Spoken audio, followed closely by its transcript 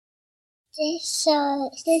This show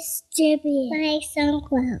is distributed by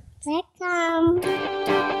SoundCloud.com.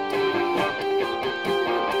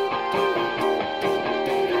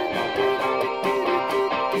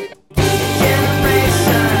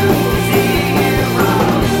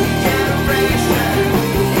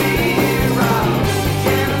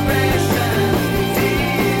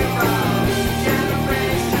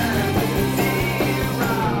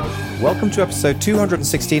 Welcome to episode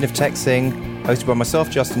 216 of TechSing, hosted by myself,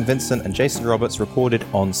 Justin Vincent, and Jason Roberts, recorded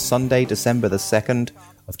on Sunday, December the 2nd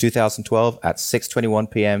of 2012 at 6:21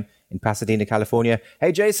 p.m. in Pasadena, California.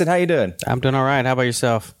 Hey, Jason, how you doing? I'm doing all right. How about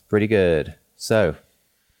yourself? Pretty good. So,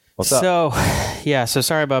 what's up? So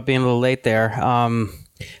sorry about being a little late there.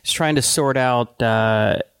 Just trying to sort out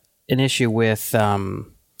an issue with our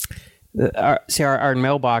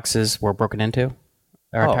mailboxes were broken into.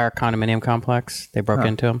 Our entire condominium complex, they broke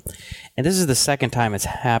into them. And this is the second time it's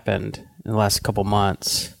happened in the last couple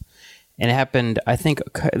months. And it happened, I think,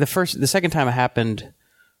 the second time it happened,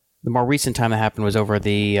 the more recent time it happened was over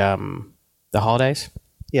the holidays.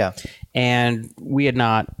 Yeah. And we had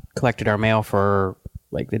not collected our mail for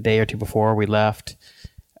like the day or two before we left,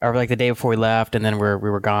 or like the day before we left, and then we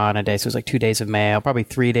were gone a day. So it was like 2 days of mail, probably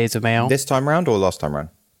 3 days of mail. This time round or last time round?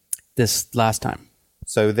 This last time.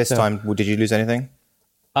 So this time, did you lose anything?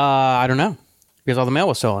 I don't know, because all the mail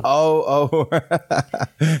was stolen. Oh,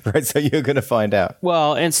 right. So you're going to find out.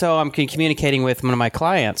 Well, and so I'm communicating with one of my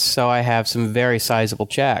clients. So I have some very sizable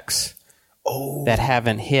checks that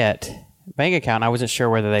haven't hit bank account. I wasn't sure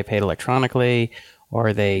whether they paid electronically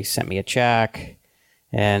or they sent me a check.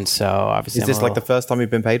 And so obviously, is this like the first time you've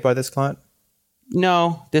been paid by this client?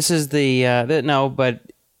 No, this is but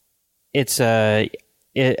it's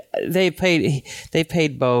they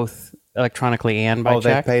paid both electronically and by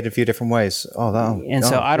check. They paid a few different ways. So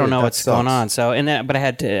I don't know what's going on. So but I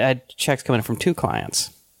had checks coming from two clients.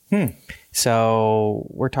 So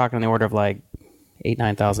we're talking in the order of like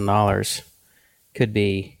 $8,000-9,000 could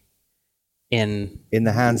be in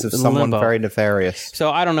the hands of someone limbo. Very nefarious.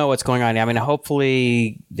 So I don't know what's going on. I mean,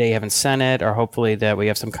 hopefully they haven't sent it, or hopefully that we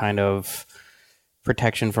have some kind of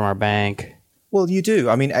protection from our bank. Well, you do.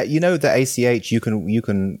 I mean, you know the ACH, you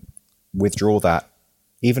can withdraw that.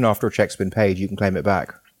 Even after a check's been paid, you can claim it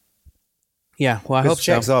back. Yeah, well, I hope so.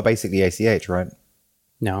 Checks are basically ACH, right?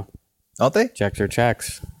 No. Aren't they? Checks are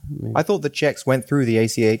checks. I thought the checks went through the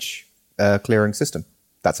ACH clearing system.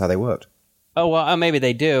 That's how they worked. Oh, well, maybe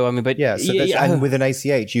they do. I mean, but... Yeah, so and with an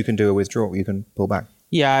ACH, you can do a withdrawal. You can pull back.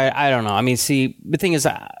 Yeah, I don't know. I mean, see, the thing is,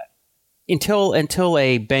 until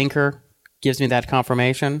a banker gives me that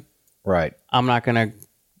confirmation, right, I'm not going to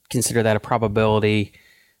consider that a probability...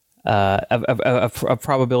 of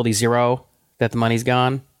probability zero that the money's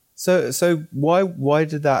gone. So why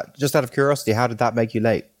did that, just out of curiosity, how did that make you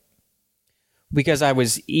late? Because I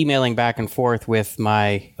was emailing back and forth with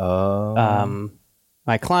my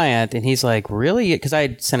my client, and he's like, really? Because I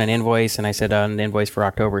had sent an invoice, and I said an invoice for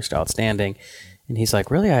October is still outstanding, and he's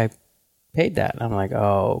like, really? I paid that? And I'm like,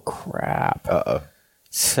 oh crap.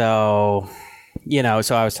 So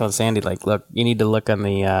so I was telling Sandy, like, look, you need to look on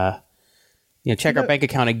the check our bank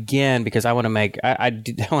account again, because I want to make I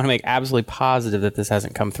want to make absolutely positive that this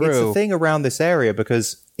hasn't come through. It's a thing around this area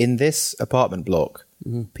because in this apartment block,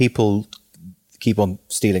 people keep on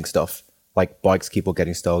stealing stuff. Like bikes keep on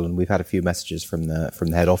getting stolen. We've had a few messages from the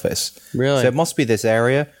head office. Really? So it must be this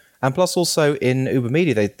area. And plus, also in Uber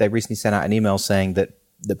Media, they recently sent out an email saying that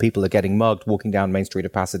people are getting mugged walking down Main Street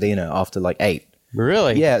of Pasadena after like 8.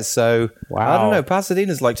 Really? Yeah. So wow. I don't know.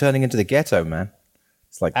 Pasadena's like turning into the ghetto, man.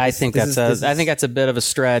 It's like I think that's a bit of a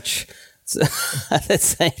stretch.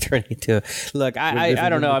 That's turning to look. I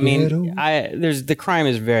don't know. I mean, the crime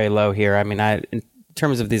is very low here. I mean, in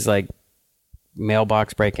terms of these like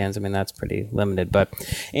mailbox break-ins, I mean that's pretty limited. But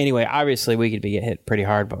anyway, obviously we could be hit pretty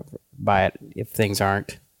hard by it if things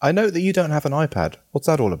aren't. I know that you don't have an iPad. What's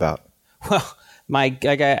that all about? Well,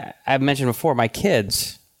 I've mentioned before, my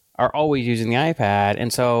kids are always using the iPad,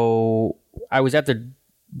 and so I was at the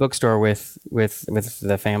bookstore with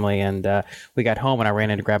the family, and we got home and I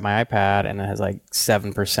ran in to grab my iPad, and it has like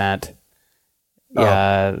 7%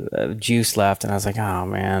 juice left, and I was like, oh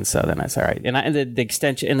man. So then I said, all right, and the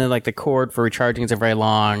extension, and then like the cord for recharging is very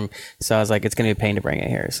long, so I was like, it's gonna be a pain to bring it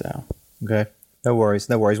here. So okay, no worries.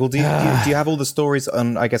 Well, do you have all the stories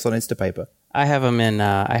on Instapaper? I have them in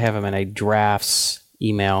a drafts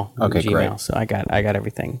email. Okay, Gmail, great. So I got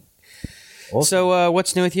everything. Awesome. So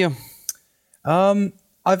what's new with you?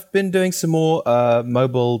 I've been doing some more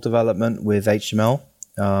mobile development with HTML.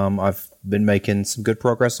 I've been making some good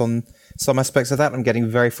progress on some aspects of that. I'm getting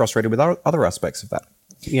very frustrated with other aspects of that.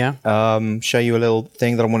 Yeah. Show you a little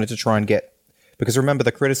thing that I wanted to try and get Because remember,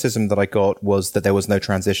 the criticism that I got was that there was no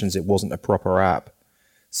transitions. It wasn't a proper app.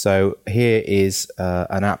 So here is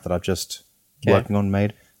an app that I've just working on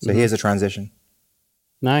made. So here's a transition.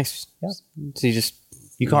 Nice. Yeah. So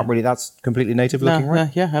you can't really, that's completely native looking, right?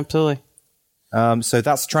 Yeah, absolutely. So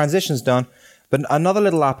that's transitions done. But another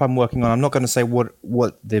little app I'm working on, I'm not going to say what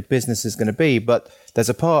the business is going to be, but there's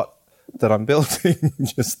a part that I'm building,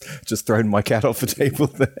 just throwing my cat off the table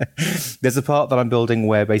there. There's a part that I'm building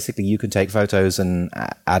where basically you can take photos and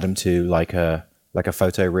add them to like a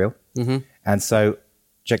photo reel. Mm-hmm. And so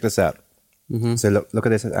check this out. Mm-hmm. So look at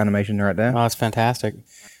this animation right there. Oh, it's fantastic.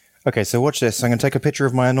 Okay, so watch this. I'm going to take a picture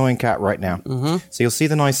of my annoying cat right now. Mm-hmm. So you'll see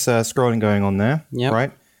the nice scrolling going on there,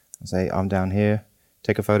 right? I'll say I'm down here.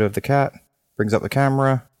 Take a photo of the cat. Brings up the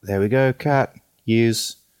camera. There we go. Cat.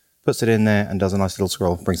 Use. Puts it in there and does a nice little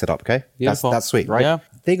scroll. Brings it up, okay? Beautiful. That's sweet, right? Yeah.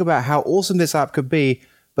 Think about how awesome this app could be,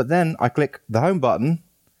 but then I click the home button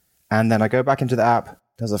and then I go back into the app.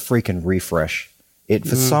 Does a freaking refresh.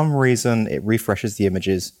 For some reason, it refreshes the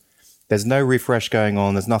images. There's no refresh going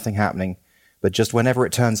on. There's nothing happening. But just whenever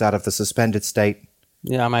it turns out of the suspended state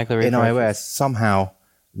in iOS, somehow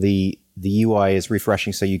the UI is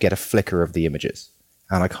refreshing so you get a flicker of the images.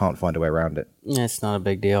 And I can't find a way around it. It's not a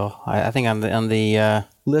big deal. I think on the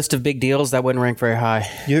list of big deals, that wouldn't rank very high.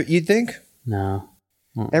 You'd think? No.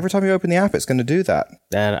 Every time you open the app, it's going to do that.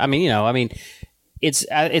 It's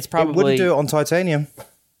probably... It wouldn't do it on Titanium.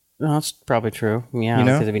 No, that's probably true. Yeah,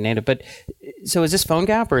 because it'd be native. But so is this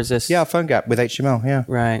PhoneGap or is this? Yeah, PhoneGap with HTML. Yeah,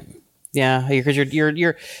 right. Yeah, because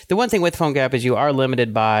you're the one thing with PhoneGap is you are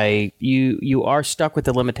limited by you are stuck with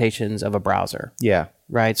the limitations of a browser. Yeah.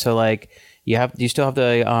 Right. So like do you still have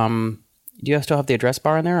the address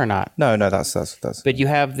bar in there or not? No, that's. But you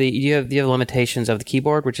have the limitations of the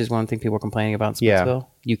keyboard, which is one thing people are complaining about in Splitsville.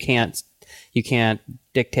 Yeah. You can't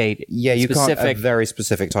dictate. Yeah, you can't a very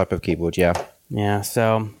specific type of keyboard. Yeah. Yeah.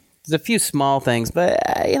 So there's a few small things, but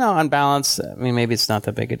on balance, I mean, maybe it's not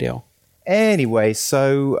that big a deal. Anyway,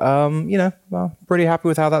 so pretty happy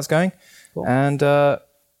with how that's going, cool. And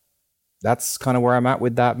that's kind of where I'm at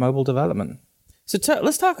with that mobile development. So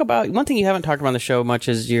let's talk about one thing you haven't talked about on the show much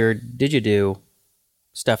is your Did-You-Do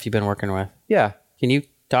stuff you've been working with. Yeah, can you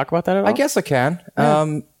talk about that at all? I guess I can.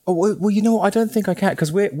 Yeah. Well, I don't think I can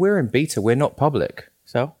because we're in beta. We're not public.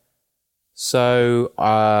 So doesn't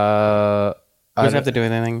have to do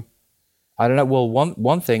with anything. I don't know. Well,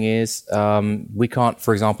 one thing is we can't,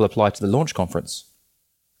 for example, apply to the launch conference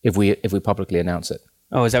if we publicly announce it.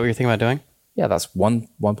 Oh, is that what you're thinking about doing? Yeah, that's one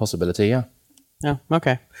possibility. Yeah. Oh,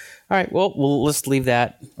 okay. All right. Well, let's leave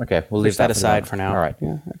that. Okay, we'll leave that aside for now. All right.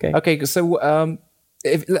 Yeah. Okay. Okay. So,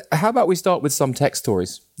 how about we start with some tech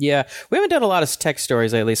stories? Yeah, we haven't done a lot of tech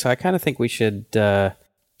stories lately, so I kind of think we should get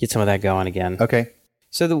some of that going again. Okay.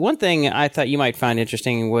 So the one thing I thought you might find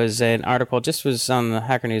interesting was an article, just was on the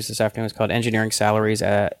Hacker News this afternoon. It's called Engineering Salaries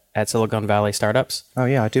at Silicon Valley Startups. Oh,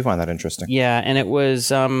 yeah, I do find that interesting. Yeah, and it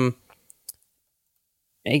was, I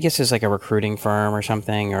guess it's like a recruiting firm or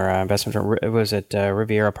something, or an investment firm. It was at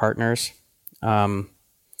Riviera Partners. Take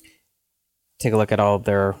a look at all of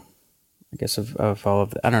their, I guess, of all of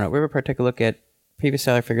the, I don't know, Riviera, take a look at previous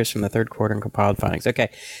salary figures from the third quarter and compiled findings. Okay,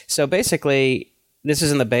 so basically, this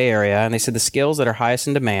is in the Bay Area, and they said the skills that are highest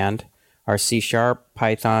in demand are C#,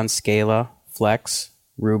 Python, Scala, Flex,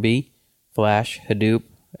 Ruby, Flash, Hadoop,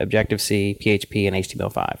 Objective-C, PHP, and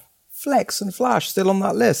HTML5. Flex and Flash still on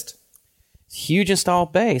that list. Huge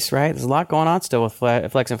installed base, right? There's a lot going on still with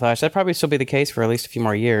Flex and Flash. That'd probably still be the case for at least a few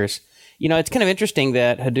more years. It's kind of interesting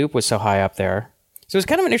that Hadoop was so high up there. So it's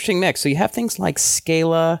kind of an interesting mix. So you have things like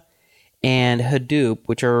Scala and Hadoop,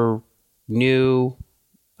 which are new.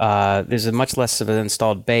 There's a much less of an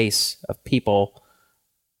installed base of people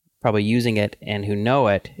probably using it and who know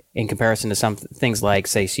it in comparison to some things like,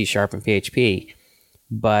 say, C# and PHP.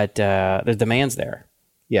 But the demand's there.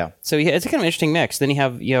 Yeah. So it's a kind of interesting mix. Then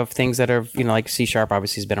you have things that are, like C#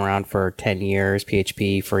 obviously has been around for 10 years,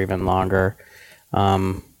 PHP for even longer.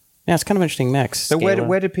 Yeah, it's kind of an interesting mix. So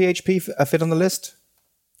where did PHP fit on the list?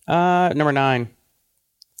 Number 9.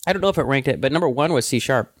 I don't know if it ranked it, but number 1 was C#.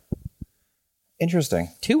 Interesting.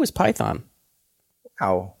 2 was Python.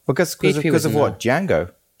 Wow. Because of what? Django.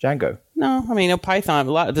 No, I mean, Python,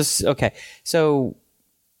 a lot of this, okay. So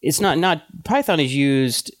it's not Python is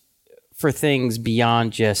used for things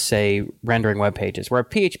beyond just, say, rendering web pages, where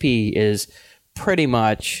PHP is pretty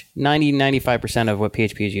much 95% of what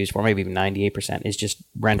PHP is used for, maybe even 98%, is just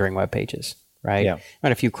rendering web pages, right? Yeah.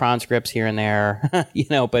 Got a few cron scripts here and there,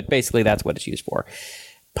 but basically that's what it's used for.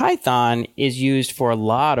 Python is used for a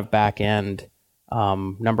lot of back-end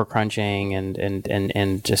number crunching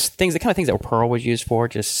and just things, the kind of things that Perl was used for,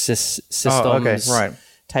 just systems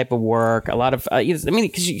type of work. A lot of,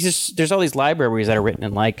 because there's all these libraries that are written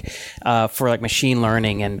in for like machine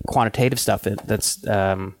learning and quantitative stuff that's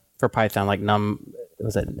for Python, like NumPy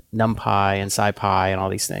and SciPy and all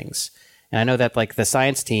these things. And I know that like the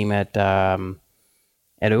science team at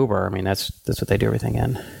Uber, I mean, that's what they do everything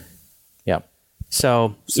in. Yeah.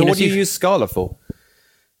 So what do you use Scala for?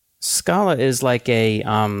 Scala is like a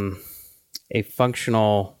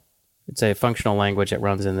functional. It's a functional language that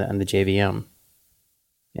runs in the JVM.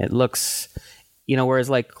 It looks, whereas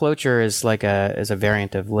like Clojure is like a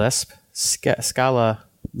variant of Lisp. Scala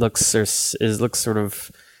looks sort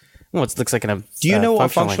of, well, it looks like a. Do you know what a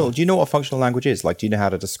functional language is? Like, do you know how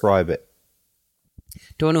to describe it?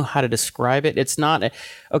 Do I know how to describe it? It's not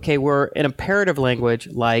we're an imperative language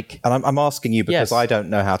like. And I'm asking you because I don't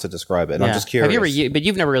know how to describe it. And I'm just curious. Have you ever? But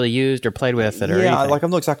you've never really used or played with it, or anything. Like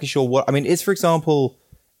I'm not exactly sure what. I mean, is for example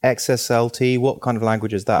XSLT? What kind of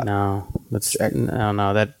language is that? No, that's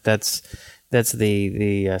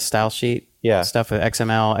the style sheet. Yeah, stuff with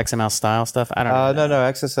XML style stuff. I don't know.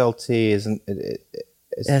 No, XSLT isn't. It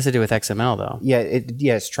has to do with XML though. Yeah,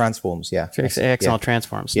 it's transforms. Yeah, XML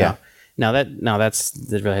transforms. Yeah. That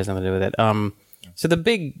really has nothing to do with it. So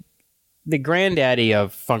the granddaddy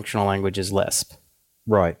of functional language is Lisp.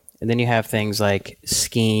 Right. And then you have things like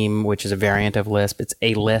Scheme, which is a variant of Lisp. It's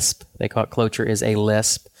a Lisp. They call it Clojure is a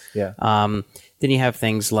Lisp. Yeah. Then you have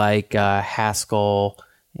things like Haskell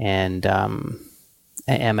and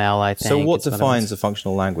ML, I think. So what defines a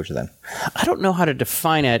functional language then? I don't know how to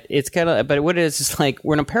define it. It's kind of, but what it is like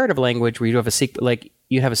we're an imperative language where you have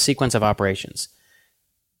you have a sequence of operations.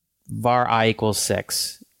 var I equals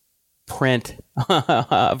 6, print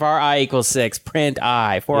var I equals 6, print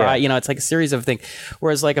I, for I, it's like a series of things.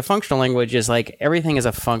 Whereas like a functional language is like everything is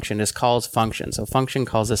a function, just calls function. So function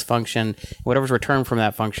calls this function, whatever's returned from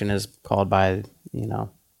that function is called by,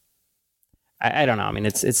 I don't know. I mean,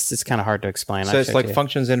 it's kind of hard to explain. So it's like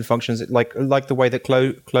functions in functions, like the way that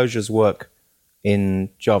closures work in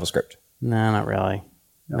JavaScript. No, not really.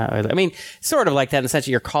 Not really. I mean, sort of like that in the sense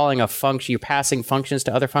that you're calling a function, you're passing functions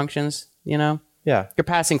to other functions, Yeah. You're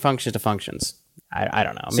passing functions to functions. I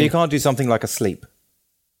don't know. So you can't do something like a sleep?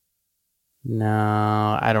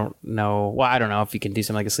 No, I don't know. Well, I don't know if you can do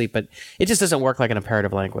something like a sleep, but it just doesn't work like an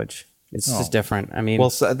imperative language. It's just different. I mean... Well,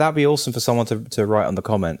 so that'd be awesome for someone to write on the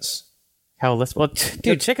comments.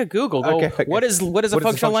 Dude, check a Google. Go, okay. What is a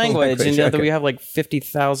functional language? And we have like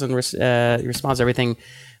 50,000 responses, everything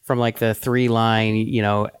from like the 3-line,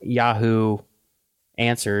 Yahoo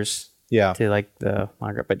answers to like the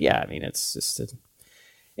longer. But yeah, I mean, it's just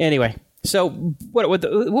anyway. So what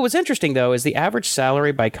was interesting though is the average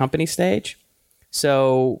salary by company stage.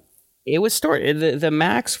 So it was the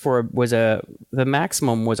maximum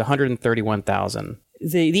was 131,000.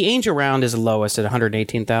 The angel round is the lowest at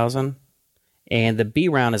 118,000. And the B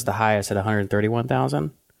round is the highest at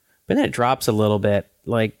 131,000. But then it drops a little bit.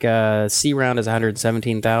 Like C round is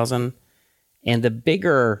 117,000. And the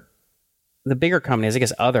bigger companies, I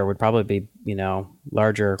guess other would probably be,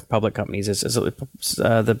 larger public companies.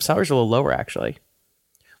 The salaries are a little lower, actually.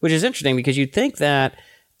 Which is interesting because you'd think that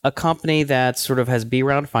a company that sort of has B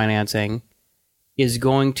round financing is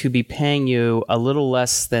going to be paying you a little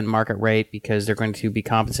less than market rate because they're going to be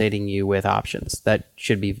compensating you with options that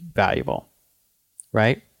should be valuable.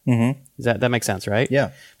 Right? Mm-hmm. That makes sense, right?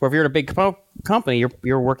 Yeah. But if you're at a big company,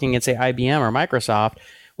 you're working at say IBM or Microsoft.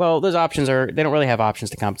 Well, those options they don't really have options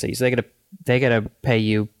to compensate you. So they gotta pay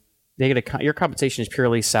you. Your compensation is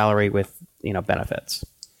purely salary with benefits.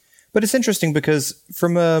 But it's interesting because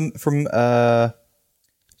from like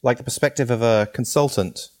the perspective of a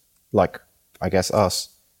consultant, like I guess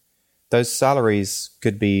us, those salaries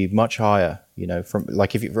could be much higher. From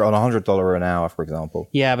like if you're on $100 an hour, for example.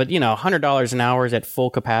 Yeah, but $100 an hour is at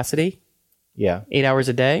full capacity. Yeah, 8 hours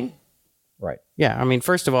a day. Right. Yeah, I mean,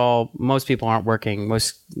 first of all, most people aren't working.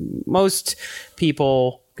 Most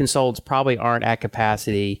people, consultants, probably aren't at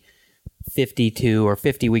capacity 52 or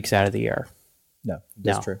 50 weeks out of the year. No,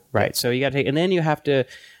 that's true. Right. So you got to take, and then you have to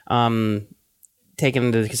take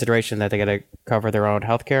into consideration that they got to cover their own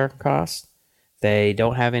healthcare costs. They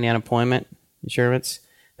don't have any unemployment insurance.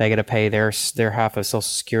 They got to pay their half of Social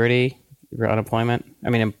Security for unemployment. I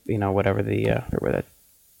mean, whatever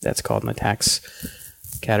that's called in the tax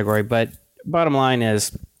category. But bottom line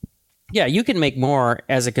is, yeah, you can make more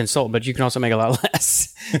as a consultant, but you can also make a lot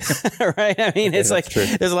less, right? I mean, it's like true.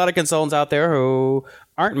 There's a lot of consultants out there who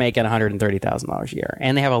aren't making $130,000 a year,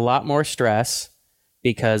 and they have a lot more stress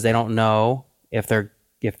because they don't know if their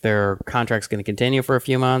contract's going to continue for a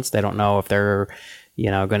few months. They don't know if they're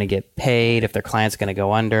going to get paid, if their client's going to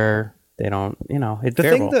go under. They don't, it's The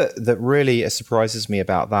variable. thing that really surprises me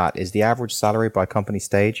about that is the average salary by company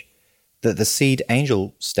stage. The seed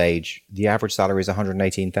angel stage, the average salary is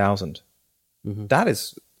 118,000. Mm-hmm. That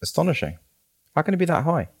is astonishing. How can it be that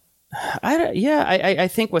high? I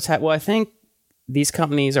think I think these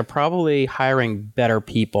companies are probably hiring better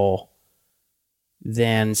people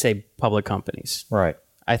than, say, public companies. Right.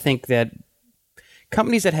 I think that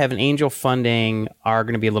companies that have an angel funding are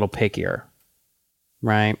going to be a little pickier,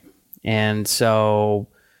 right? And so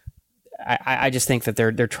I just think that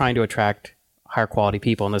they're trying to attract higher quality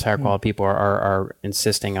people, and those higher quality people are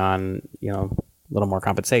insisting on, a little more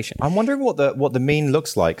compensation. I'm wondering what the mean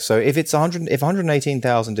looks like. So if it's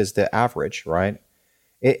 118,000 is the average, right?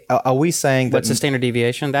 Are we saying that what's the standard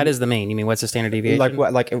deviation? That is the mean. You mean what's the standard deviation?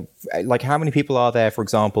 Like how many people are there, for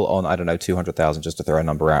example, on, I don't know, 200,000, just to throw a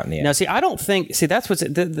number out in the air? Now, I don't think, that's what's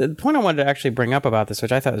the point I wanted to actually bring up about this,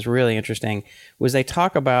 which I thought was really interesting, was they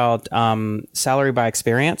talk about salary by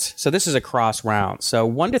experience. So this is across rounds. So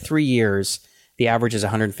 1 to 3 years, the average is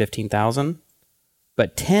 115,000,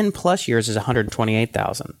 but 10 plus years is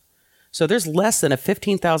 128,000. So there's less than a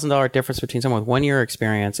 $15,000 difference between someone with 1 year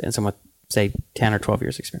experience and someone with, say, 10 or 12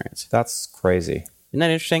 years experience. That's crazy. Isn't that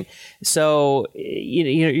interesting? So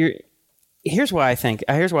here's why I think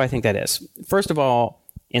that is. First of all,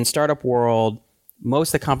 in startup world,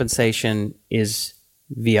 most of the compensation is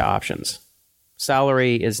via options.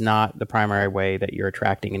 Salary is not the primary way that you're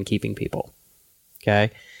attracting and keeping people.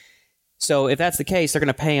 Okay? So if that's the case, they're going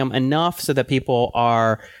to pay them enough so that people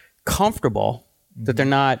are comfortable, that they're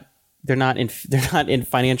not in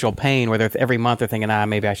financial pain where every month they're thinking,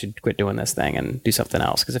 maybe I should quit doing this thing and do something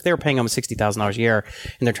else. Because if they were paying them $60,000 a year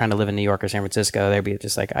and they're trying to live in New York or San Francisco, they'd be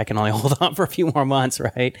just like, I can only hold on for a few more months,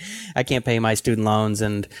 right? I can't pay my student loans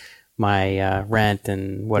and my rent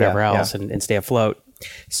and whatever else and stay afloat.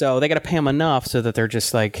 So they got to pay them enough so that they're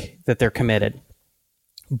just like, that they're committed.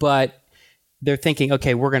 But they're thinking,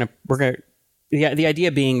 okay, the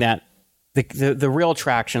idea being that the real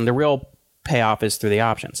traction, the real payoff is through the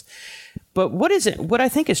options. But what I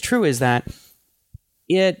think is true is that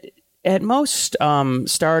at most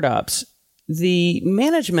startups, the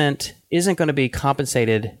management isn't going to be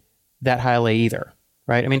compensated that highly either,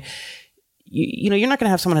 right? I mean, you're not going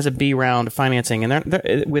to have someone who has a B round financing and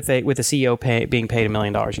they're with a CEO being paid $1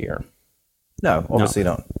 million a year. No, obviously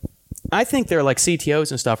not. I think they're like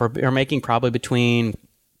CTOs and stuff are making probably between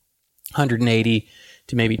 180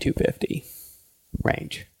 to maybe 250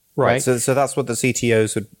 range. Right. So that's what the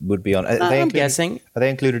CTOs would be on. I'm guessing. Are they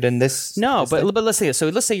included in this? No, but let's say so.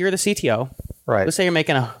 Let's say you're the CTO. Right. Let's say you're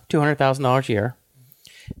making $200,000 a year.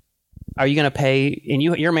 Are you going to pay? And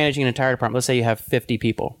you're managing an entire department. Let's say you have 50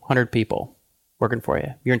 people, 100 people working for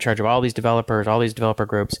you. You're in charge of all these developers, all these developer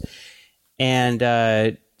groups, and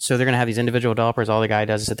so they're going to have these individual developers. All the guy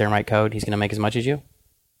does is sit there and write code. He's going to make as much as you.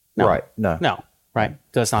 No. Right. No. Right.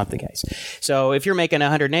 That's not the case. So if you're making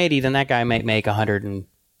 180, then that guy might make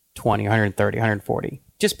 120, 130, 140.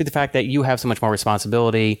 Just be the fact that you have so much more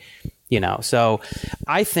responsibility, So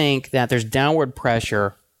I think that there's downward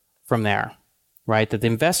pressure from there, right? That the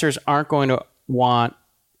investors aren't going to want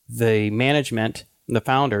the management, the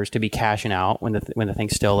founders, to be cashing out when the thing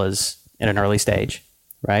still is in an early stage,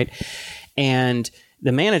 right? And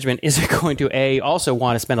the management isn't going to also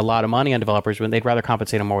want to spend a lot of money on developers when they'd rather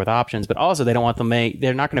compensate them more with options, but also they don't want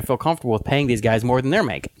they're not going to feel comfortable with paying these guys more than they're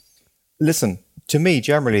making. Listen, to me,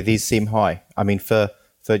 generally these seem high. I mean,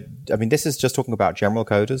 this is just talking about general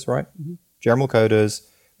coders, right? Mm-hmm. General coders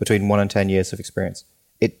between 1 and 10 years of experience.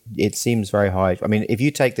 It seems very high. I mean, if you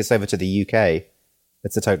take this over to the UK,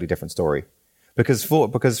 it's a totally different story. Because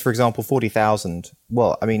for example, 40,000.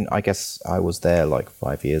 Well, I mean, I guess I was there like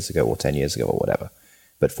 5 years ago or 10 years ago or whatever.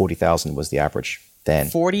 But 40,000 was the average then.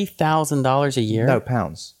 $40,000 a year? No,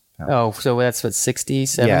 pounds. Oh, so that's what, 60,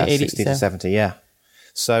 70, 80? 60 to 70, yeah.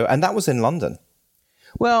 So, and that was in London.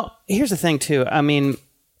 Well, here's the thing, too. I mean,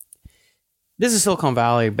 this is Silicon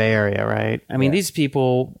Valley, Bay Area, right? I mean, these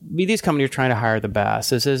companies are trying to hire the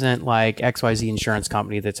best. This isn't like XYZ insurance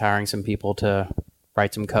company that's hiring some people to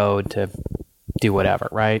write some code to do whatever,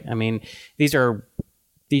 right? I mean, these are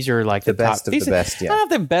like the best top, of the best, yeah. Not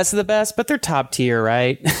the best of the best, but they're top tier,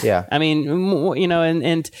 right? Yeah. I mean,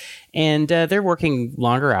 and they're working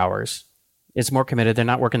longer hours. It's more committed. They're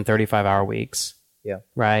not working 35-hour weeks. Yeah.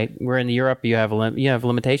 Right. Where in Europe you have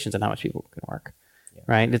limitations on how much people can work. Yeah.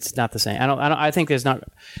 Right. It's not the same. I think it's not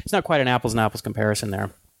quite an apples and apples comparison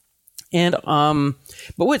there. And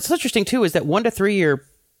but what's interesting too is that 1 to 3 year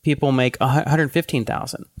people make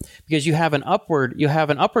 115,000 because you have an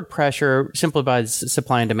upward pressure simply by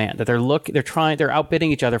supply and demand, that they're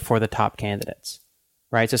outbidding each other for the top candidates.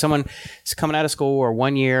 right? So someone is coming out of school or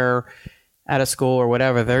 1 year out of school or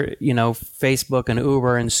whatever, they're, Facebook and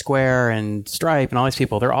Uber and Square and Stripe and all these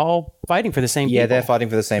people, they're all fighting for the same people. Yeah, they're fighting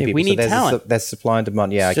for the same people. We need talent. There's supply and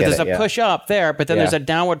demand. Yeah, I get it. So there's a push up there, but then there's a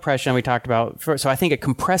downward pressure, and we talked about. So I think it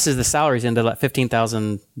compresses the salaries into that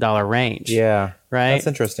 $15,000 range. Yeah. Right? That's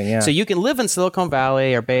interesting, yeah. So you can live in Silicon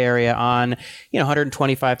Valley or Bay Area on,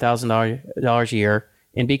 $125,000 a year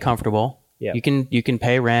and be comfortable. Yeah. You can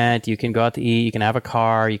pay rent, you can go out to eat, you can have a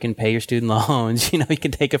car, you can pay your student loans, you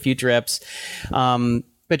can take a few trips.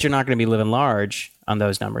 But you're not going to be living large on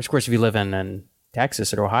those numbers. Of course, if you live in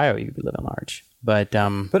Texas or Ohio, you could be living large. But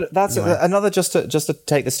that's another, just to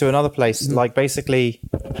take this to another place, like basically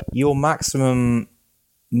your maximum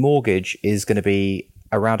mortgage is going to be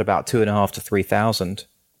around about 2,500 to 3,000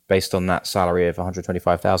 based on that salary of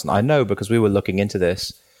 125,000. I know because we were looking into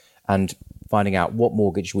this and finding out what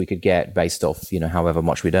mortgage we could get based off, however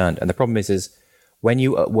much we'd earned. And the problem is when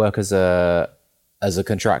you work as a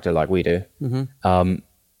contractor like we do,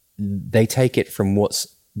 they take it from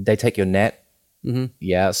they take your net.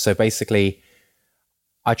 Yeah. So basically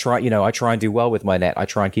I try and do well with my net. I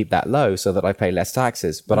try and keep that low so that I pay less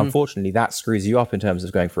taxes. But unfortunately that screws you up in terms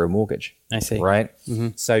of going for a mortgage. I see. Right.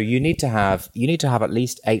 So you need to have at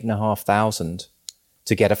least 8,500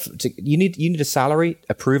 to get you need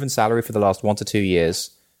a proven salary for the last 1 to 2 years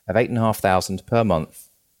of 8,500 per month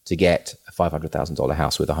to get a $500,000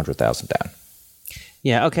 house with 100,000 down.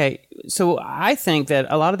 Yeah. Okay. So I think that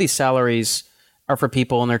a lot of these salaries are for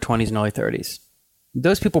people in their 20s and early 30s.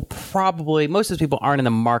 Those people most of those people aren't in the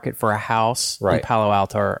market for a house in Palo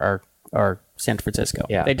Alto or San Francisco.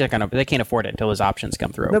 Yeah. They can't afford it until those options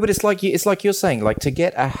come through. No, but it's like you're saying, like to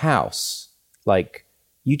get a house, like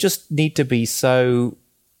you just need to be so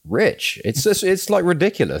rich. It's like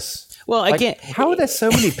ridiculous. Well, again, how are there so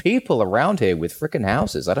many people around here with freaking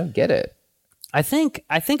houses? I don't get it. I think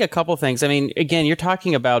a couple things. I mean, again, you're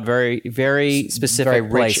talking about very, very specific very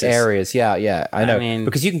rich places. areas. Yeah, I know.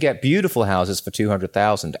 Because you can get beautiful houses for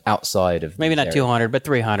 200,000 outside of maybe not areas. 200, but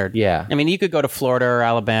 300. Yeah. I mean, you could go to Florida or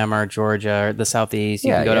Alabama or Georgia or the Southeast.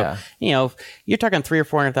 You can go to, you're talking $300,000 or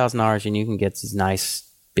 $400,000 and you can get these nice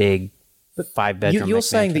big 5-bedroom. You're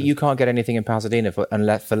saying that you can't get anything in Pasadena for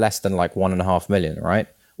less than like $1.5 million, right?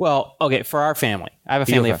 Well, okay, for our family, I have a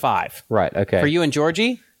family of 5. Right. Okay. For you and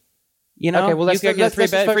Georgie, okay, well, let's get a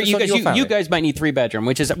 3-bedroom. You guys might need 3-bedroom,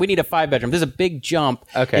 which is we need a 5-bedroom. There's a big jump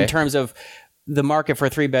in terms of the market for a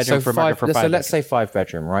 3-bedroom for 5. So let's say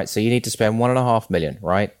 5-bedroom, right? So you need to spend $1.5 million,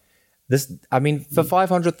 right? For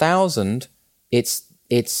 500,000, it's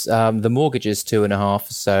the mortgage is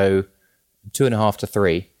 2.5, so 2.5 to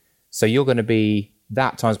 3. So you're going to be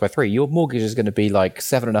that times by 3. Your mortgage is going to be like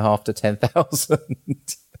 7.5 to 10,000.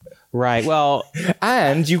 Right. Well,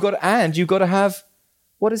 and you've got to have,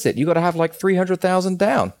 what is it? You got to have like 300,000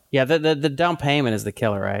 down. Yeah. The down payment is the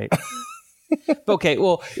killer, right? Okay.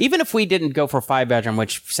 Well, even if we didn't go for 5-bedroom,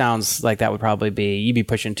 which sounds like that would probably you'd be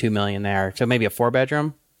pushing $2 million there. So maybe a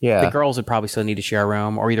 4-bedroom. Yeah. The girls would probably still need to share a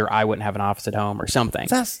room, or either I wouldn't have an office at home or something.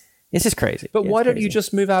 It's just crazy. But why don't you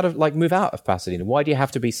just move out of Pasadena? Why do you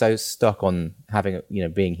have to be so stuck on having,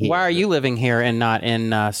 being here? Why are you living here and not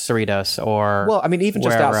in Cerritos or? Well, I mean, even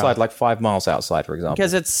just outside, like 5 miles outside, for example.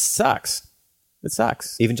 Because it sucks. It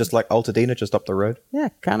sucks. Even just like Altadena, just up the road. Yeah,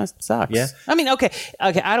 kind of sucks. Yeah. I mean, okay.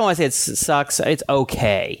 I don't want to say it sucks. It's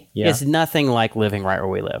okay. Yeah. It's nothing like living right where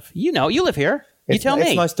we live. You live here. You tell me.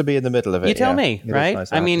 It's nice to be in the middle of it. You tell me, right?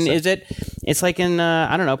 Nice, I mean, it's like in,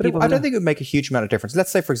 I don't know. But I don't think it would make a huge amount of difference.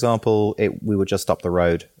 Let's say, for example, we were just up the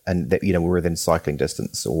road and, we were within cycling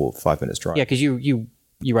distance or 5 minutes drive. Yeah, because you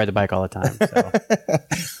ride the bike all the time.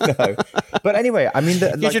 So. No. But anyway, I mean,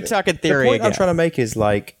 you should talk in theory. The point I'm trying to make is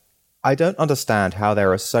like, I don't understand how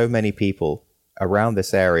there are so many people around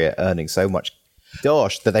this area earning so much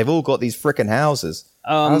dosh that they've all got these freaking houses.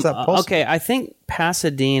 How is that possible? Okay, I think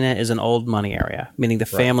Pasadena is an old money area, meaning the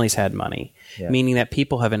families had money, meaning that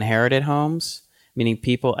people have inherited homes, meaning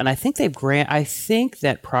people, and I think I think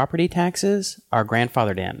that property taxes are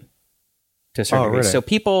grandfathered in to a certain degree. Really?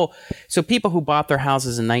 So people who bought their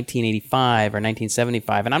houses in 1985 or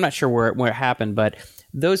 1975, and I'm not sure where it happened, but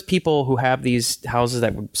those people who have these houses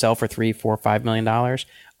that would sell for $3, $4, $5 million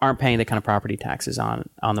aren't paying the kind of property taxes on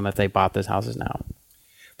them if they bought those houses now.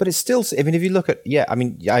 But it's still, I mean, if you look at,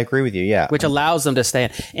 I agree with you, yeah. Which allows them to stay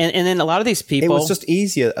in. And then a lot of these people... It was just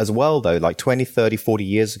easier as well, though, like 20, 30, 40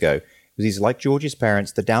 years ago. It was easy. Like George's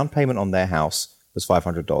parents, the down payment on their house was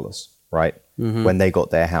 $500, right? Mm-hmm. When they got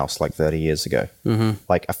their house like 30 years ago. Mm-hmm.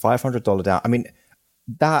 Like a $500 down. I mean,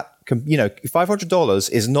 that,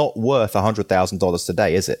 $500 is not worth $100,000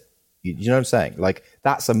 today, is it? You know what I'm saying? Like,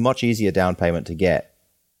 that's a much easier down payment to get.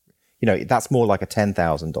 that's more like a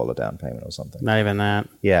 $10,000 down payment or something. Not even that.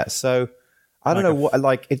 Yeah. So I don't know what,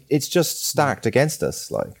 like, it's just stacked against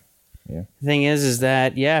us. Like, yeah. The thing is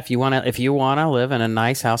that, if you want to live in a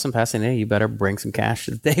nice house in Pasadena, you better bring some cash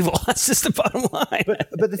to the table. That's just the bottom line.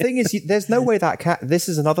 But the thing is, there's no way that this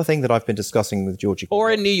is another thing that I've been discussing with Georgie.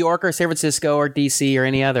 Or in New York or San Francisco or DC or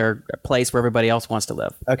any other place where everybody else wants to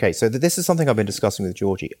live. Okay, so this is something I've been discussing with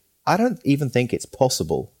Georgie. I don't even think it's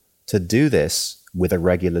possible to do this with a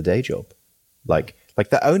regular day job. Like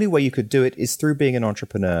the only way you could do it is through being an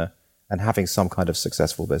entrepreneur and having some kind of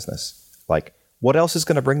successful business. Like, what else is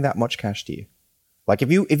going to bring that much cash to you? Like,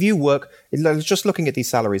 if you work, just looking at these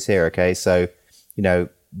salaries here, okay, so,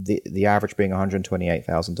 the average being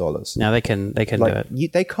 $128,000. Now they can do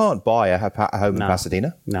it. They can't buy a home in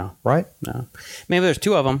Pasadena. No. Right? No. Maybe there's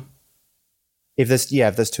two of them. If there's two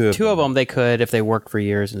of them. Two of them, they could if they worked for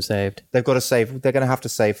years and saved. They've got to save. They're going to have to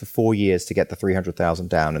save for 4 years to get the $300,000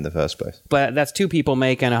 down in the first place. But that's two people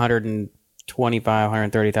making $125,000,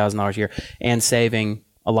 $130,000 a year and saving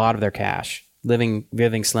a lot of their cash, living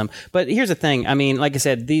slim. But here's the thing. I mean, like I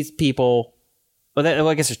said, these people. Well,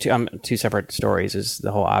 I guess there's two separate stories. Is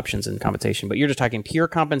the whole options and compensation. But you're just talking pure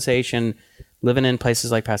compensation. Living in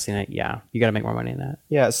places like Pasadena, you got to make more money than that.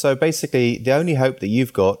 Yeah. So basically, the only hope that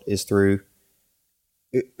you've got is through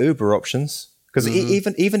Uber options, because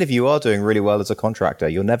even if you are doing really well as a contractor,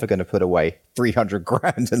 you're never going to put away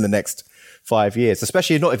 $300,000 in the next 5 years,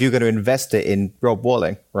 especially not if you're going to invest it in Rob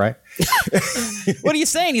Walling, right? What are you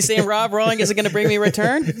saying? You saying Rob Walling isn't going to bring me a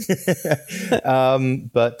return?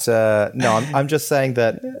 No, I'm just saying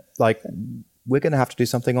that, like, we're going to have to do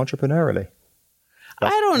something entrepreneurially. I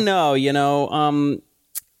don't know,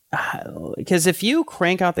 because if you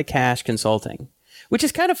crank out the cash consulting, which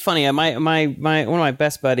is kind of funny. My one of my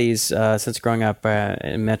best buddies since growing up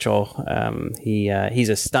in Mitchell, he's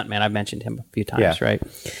a stuntman. I've mentioned him a few times, right?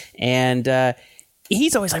 And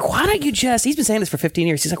he's always like, why don't you just, he's been saying this for 15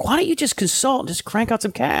 years. He's like, why don't you just consult and just crank out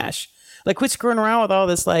some cash? Like, quit screwing around with all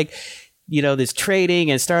this, like, this trading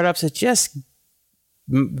and startups. It just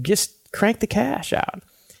crank the cash out.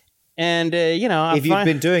 And, if you'd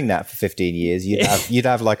been doing that for 15 years, you'd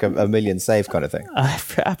have like a million saved kind of thing.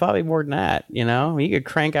 Probably more than that. You could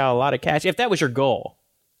crank out a lot of cash if that was your goal,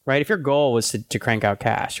 right? If your goal was to crank out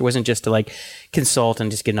cash, it wasn't just to like consult and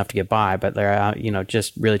just get enough to get by, but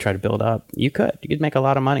just really try to build up. You could make a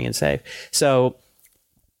lot of money and save. So,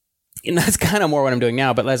 that's kind of more what I'm doing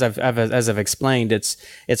now. But as I've explained,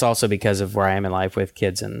 it's also because of where I am in life with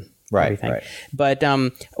kids and everything. Right. But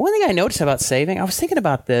one thing I noticed about saving, I was thinking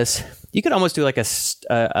about this. You could almost do like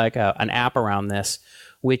an app around this,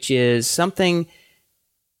 which is something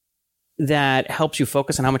that helps you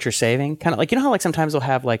focus on how much you're saving. Kind of like, how like sometimes they'll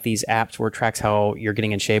have like these apps where it tracks how you're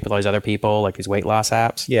getting in shape with all these other people, like these weight loss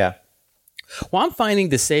apps. Yeah. Well, I'm finding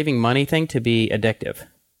the saving money thing to be addictive.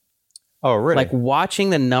 Oh, really? Like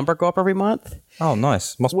watching the number go up every month. Oh,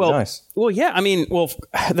 nice. Must be nice. Well, yeah. I mean,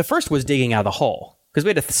 the first was digging out of the hole. Because we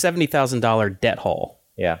had a $70,000 debt hole,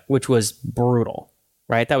 which was brutal,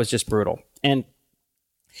 right? That was just brutal. And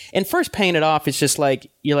first paying it off, it's just like,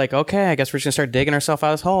 you're like, okay, I guess we're just going to start digging ourselves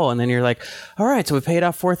out of this hole. And then you're like, all right, so we paid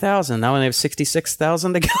off $4,000. Now we have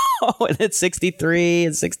 $66,000 to go. And it's 63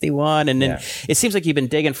 and 61. And then it seems like you've been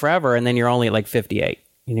digging forever. And then you're only at like 58.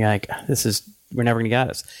 And you're like, we're never going to get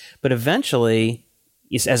this. But eventually,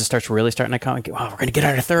 as it starts starting to come, wow, we're going to get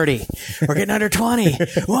under 30. We're getting under 20.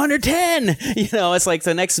 We're under 10. It's like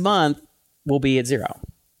the next month we'll be at 0.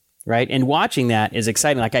 Right. And watching that is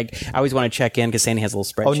exciting. Like I always want to check in because Sandy has a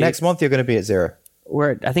little spreadsheet. Oh, next month you're going to be at 0.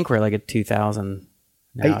 I think we're like at 2,000.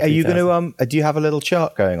 Are you going to, do you have a little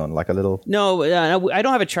chart going on? Like a little? No, I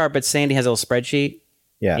don't have a chart, but Sandy has a little spreadsheet.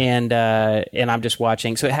 Yeah. And I'm just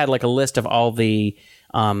watching. So it had like a list of all the,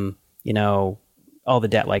 all the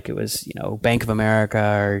debt, like it was, Bank of America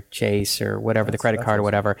or Chase or whatever, the credit card or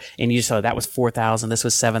whatever. And you just saw that was 4,000. This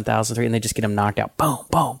was 7,003. And they just get them knocked out. Boom,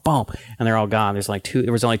 boom, boom. And they're all gone.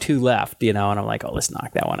 There was only 2 left, and I'm like, oh, let's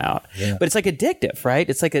knock that one out. Yeah. But it's like addictive, right?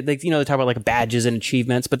 It's like, they talk about like badges and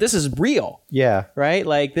achievements, but this is real. Yeah. Right?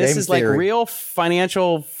 Like this is like real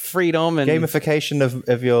financial freedom and gamification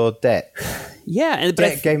of your debt. Yeah.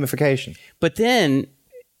 Gamification. But then,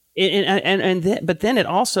 but then it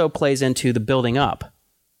also plays into the building up,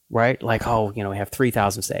 right? Like, we have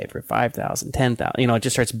 3,000 saved or 5,000, 10,000, it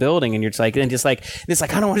just starts building and you're just like, I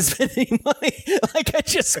don't want to spend any money. Like, I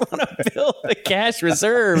just want to build the cash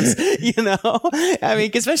reserves, I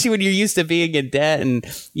mean, especially when you're used to being in debt and,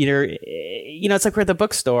 it's like we're at the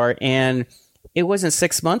bookstore and it wasn't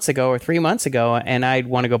 6 months ago or 3 months ago and I'd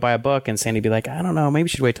want to go buy a book and Sandy'd be like, I don't know, maybe you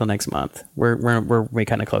should wait till next month. We're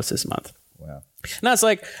kind of close this month. Wow. Now it's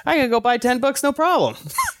like, I can go buy 10 books, no problem.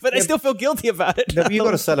 But I still feel guilty about it. No, but you've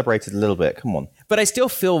got to celebrate it a little bit. Come on. But I still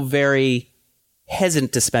feel very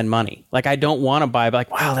hesitant to spend money. Like, I don't want to buy,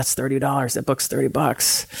 like, wow, that's $30. That book's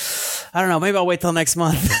 $30. I don't know. Maybe I'll wait till next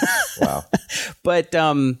month. Wow. But,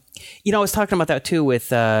 I was talking about that too with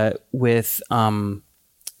the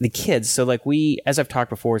kids. So like as I've talked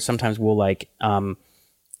before, sometimes we'll like,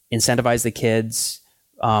 incentivize the kids,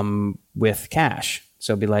 with cash.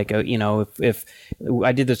 So it'd be like, if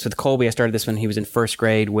I did this with Colby, I started this when he was in first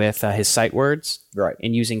grade with his sight words, right,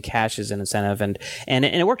 and using cash as an incentive, and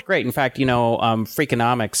it worked great. In fact,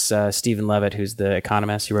 Freakonomics, Stephen Levitt, who's the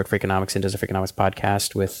economist, he wrote Freakonomics and does a Freakonomics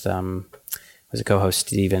podcast with was a co-host,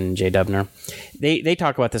 Stephen J. Dubner. They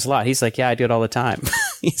talk about this a lot. He's like, yeah, I do it all the time.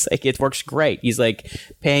 He's like, it works great. He's like,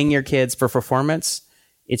 paying your kids for performance,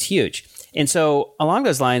 it's huge. And so along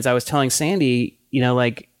those lines, I was telling Sandy, we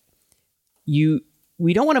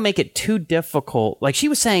don't want to make it too difficult. Like she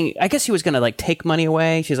was saying, I guess she was going to like take money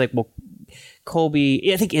away. She's like, well,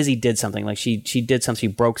 Colby, I think Izzy did something. Like she did something, she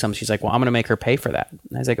broke something. She's like, well, I'm going to make her pay for that.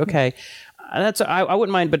 And I was like, okay, I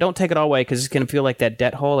wouldn't mind, but don't take it all away because it's going to feel like that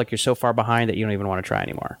debt hole. Like you're so far behind that you don't even want to try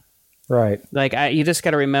anymore. Right. Like you just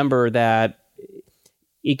got to remember that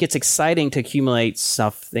it gets exciting to accumulate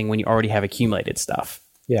something when you already have accumulated stuff.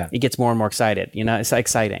 Yeah. It gets more and more excited. It's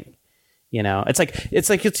exciting. It's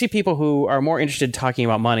like you'll see people who are more interested in talking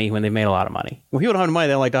about money when they've made a lot of money. When people don't have money,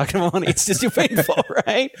 they don't like talking about money. It's just too painful,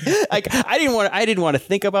 right? Like I didn't want to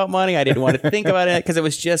think about money. I didn't want to think about it because it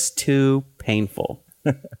was just too painful.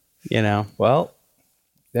 Well,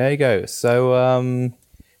 there you go. So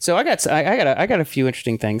I got a few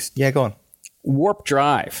interesting things. Yeah, go on. Warp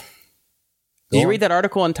drive. Did you read that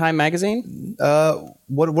article in Time Magazine?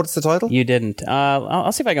 What's the title? You didn't.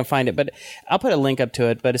 I'll see if I can find it, but I'll put a link up to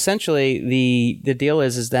it. But essentially, the deal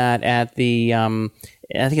is that at the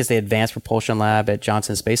I think it's the Advanced Propulsion Lab at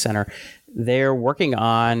Johnson Space Center, they're working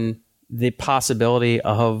on the possibility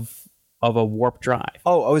of a warp drive.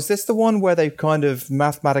 Oh, is this the one where they kind of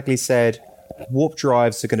mathematically said warp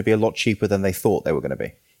drives are going to be a lot cheaper than they thought they were going to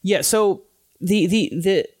be? Yeah. So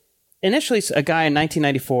the initially, a guy in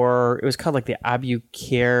 1994, it was called like the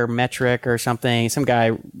Albuquerque metric or something. Some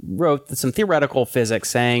guy wrote some theoretical physics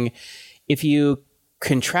saying if you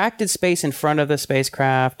contracted space in front of the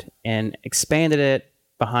spacecraft and expanded it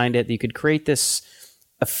behind it, you could create this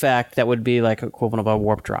effect that would be like equivalent of a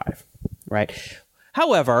warp drive, right?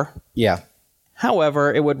 However,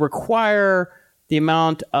 it would require the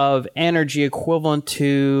amount of energy equivalent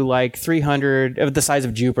to like 300 of the size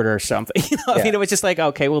of Jupiter or something. It was just like,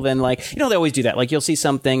 okay, well then like, they always do that. Like you'll see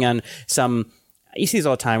something on you see this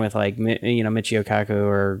all the time with like, Micho Kaku,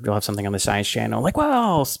 or you'll have something on the Science Channel. Like,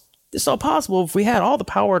 wow, it's all possible. If we had all the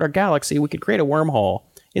power at our galaxy, we could create a wormhole.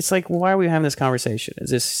 It's like, why are we having this conversation?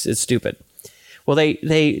 It's stupid. Well,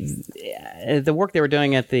 the work they were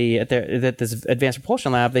doing at this Advanced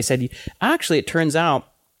Propulsion Lab, they said, actually, it turns out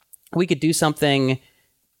we could do something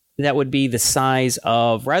that would be the size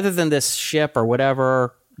of, rather than this ship or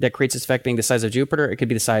whatever that creates this effect being the size of Jupiter, it could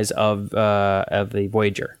be the size of the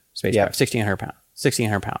Voyager spacecraft,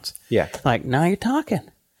 1,600 pounds. Yeah. Like, now you're talking.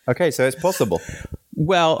 Okay, so it's possible.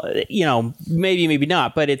 Well, maybe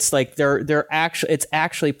not, but it's like it's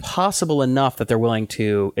actually possible enough that they're willing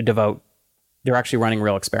to devote. They're actually running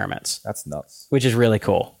real experiments. That's nuts. Which is really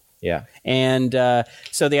cool. Yeah. And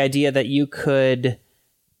so the idea that you could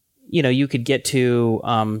get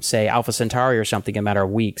to, say, Alpha Centauri or something in a matter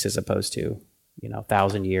of weeks as opposed to,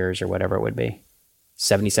 1,000 years or whatever it would be.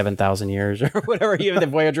 77,000 years or whatever the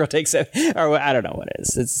Voyager takes it, or I don't know what it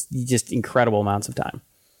is. It's just incredible amounts of time.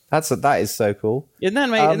 That is so cool. Isn't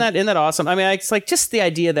that awesome? I mean, it's like just the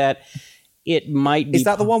idea that it might be... Is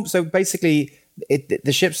that the one? So basically,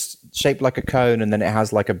 the ship's shaped like a cone, and then it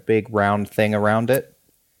has like a big round thing around it,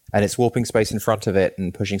 and it's warping space in front of it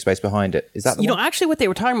and pushing space behind it. Is that the one? Actually what they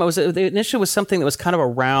were talking about was the initial was something that was kind of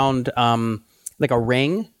around, like a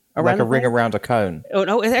ring. Like a ring around a cone. Oh,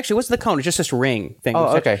 no, it actually wasn't the cone. It's just this ring thing.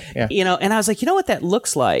 Oh, okay. Yeah. And I was like, what that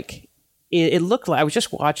looks like? It looked like, I was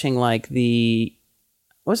just watching like it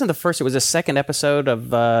wasn't the first, it was the second episode of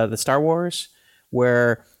the Star Wars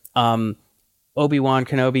where Obi-Wan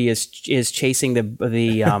Kenobi is chasing the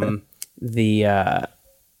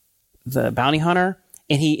bounty hunter.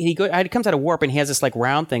 And he comes out of warp and he has this like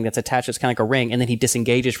round thing that's attached. It's kind of like a ring, and then he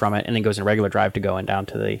disengages from it and then goes in regular drive to go and down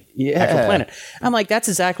to the actual planet. I'm like, that's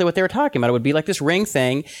exactly what they were talking about. It would be like this ring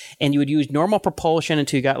thing, and you would use normal propulsion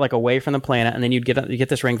until you got like away from the planet, and then you get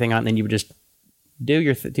this ring thing out, and then you would just do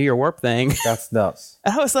your warp thing. That's nuts.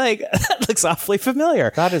 And I was like, that looks awfully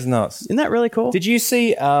familiar. That is nuts. Isn't that really cool? Did you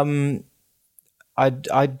see? I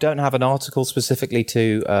don't have an article specifically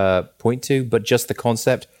to point to, but just the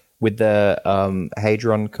concept with the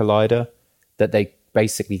Hadron Collider that they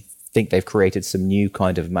basically think they've created some new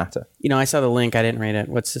kind of matter. I saw the link. I didn't read it.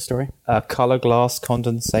 What's the story? Color glass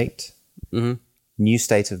condensate. Mm-hmm. New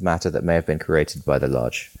state of matter that may have been created by the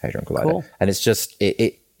Large Hadron Collider. Cool. And it's just,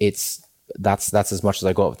 that's as much as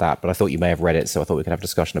I got with that, but I thought you may have read it, so I thought we could have a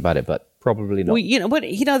discussion about it, but probably not.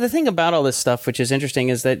 The thing about all this stuff, which is interesting,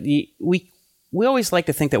 is that we always like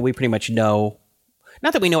to think that we pretty much know,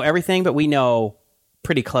 not that we know everything, but we know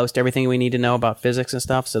pretty close to everything we need to know about physics and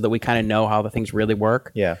stuff, so that we kind of know how the things really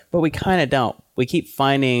work. Yeah. But we kind of don't. We keep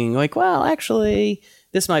finding, like, well, actually,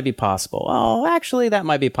 this might be possible. Oh, actually, that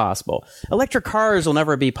might be possible. Electric cars will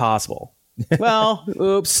never be possible. Well,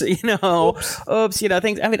 oops, things.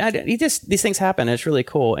 I mean, these things happen. And it's really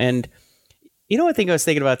cool. And I think I was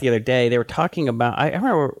thinking about the other day. They were talking about. I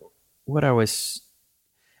remember what I was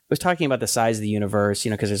talking about the size of the universe.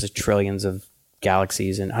 Because there's trillions of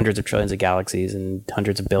galaxies and hundreds of trillions of galaxies and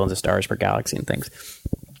hundreds of billions of stars per galaxy and things.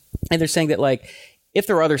 And they're saying that, like, if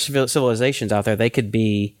there were other civilizations out there, they could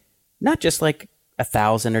be not just like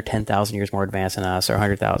 1,000 or 10,000 years more advanced than us, or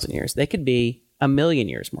 100,000 years. They could be 1,000,000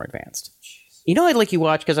 years more advanced. I'd like you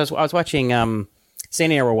watch, because I was watching.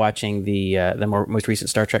 Sandy and I were watching the most recent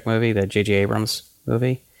Star Trek movie, the J.J. Abrams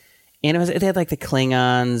movie, and they had like the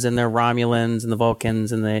Klingons and the Romulans and the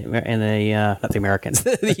Vulcans and the not the Americans,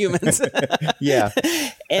 the humans. Yeah,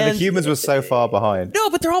 and the humans were so far behind.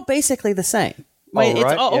 No, but they're all basically the same.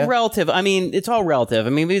 It's all relative. I mean, it's all relative.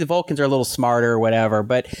 I mean, maybe the Vulcans are a little smarter or whatever,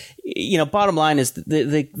 but bottom line is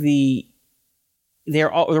they're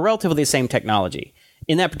relatively the same technology.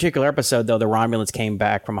 In that particular episode, though, the Romulans came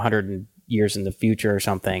back from 100 years in the future or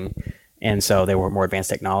something, and so they were more advanced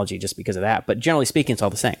technology just because of that. But generally speaking, it's all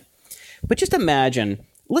the same. But just imagine,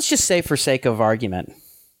 let's just say for sake of argument,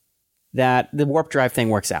 that the warp drive thing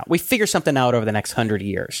works out. We figure something out over the next 100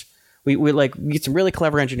 years. We get some really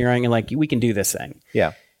clever engineering, and we can do this thing.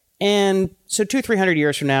 Yeah. And so 200-300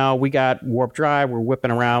 years from now, we got warp drive. We're whipping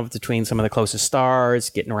around between some of the closest stars,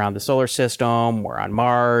 getting around the solar system. We're on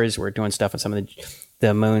Mars. We're doing stuff on some of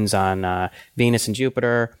the moons on Venus and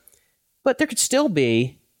Jupiter. But there could still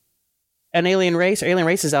be an alien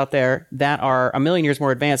races out there that are 1,000,000 years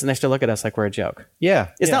more advanced, and they still look at us like we're a joke. Yeah.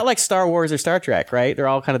 It's not like Star Wars or Star Trek, right? They're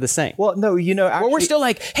all kind of the same. Well, no, actually, we're still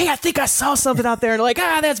like, hey, I think I saw something out there, and like,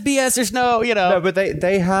 that's BS. There's no. No, but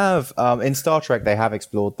they have in Star Trek they have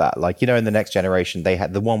explored that. Like, in the Next Generation, they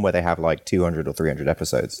had the one where they have like 200 or 300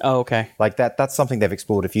 episodes. Oh, okay. Like that's something they've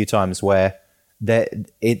explored a few times, where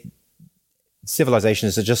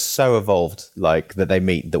civilizations are just so evolved, like that they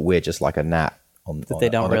meet that we're just like a gnat on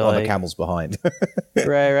the camel's behind.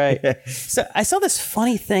 Right. Yeah. So I saw this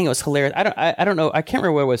funny thing. It was hilarious. I don't know. I can't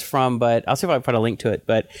remember where it was from, but I'll see if I can find a link to it.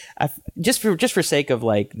 But just for sake of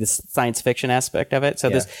like this science fiction aspect of it. So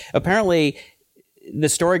this apparently the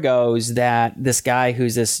story goes that this guy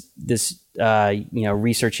who's this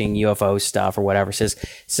researching UFO stuff or whatever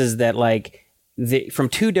says that like from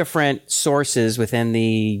two different sources within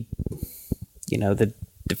the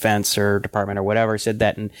defense or department or whatever said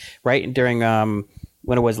that during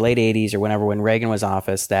when it was late 80s or whenever when Reagan was in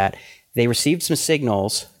office, that they received some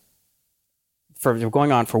signals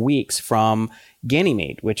going on for weeks from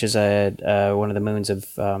Ganymede, which is one of the moons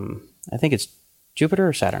of I think it's Jupiter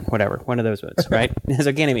or Saturn, whatever, one of those moons, right?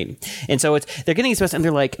 So Ganymede, and so they're getting these, and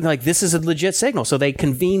they're like this is a legit signal. So they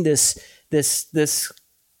convene this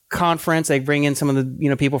conference. They bring in some of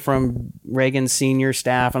the people from Reagan's senior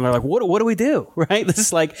staff, and they're like, what do we do? Right? This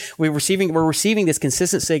is like we're receiving this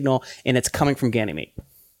consistent signal, and it's coming from Ganymede.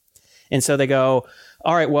 And so they go,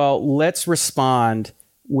 all right, well, let's respond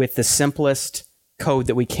with the simplest code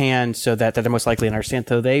that we can so that they're most likely to understand.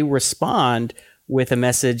 So they respond with a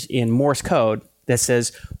message in Morse code that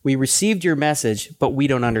says, we received your message, but we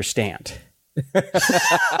don't understand.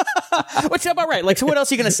 Which is about right. Like, so what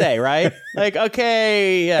else are you gonna say, right? Like,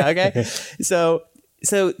 okay, yeah, okay. So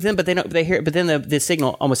then, but then the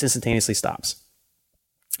signal almost instantaneously stops,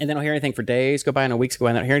 and they don't hear anything for days go by and weeks go by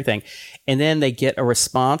and they don't hear anything, and then they get a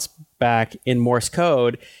response back in Morse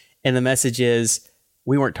code, and the message is,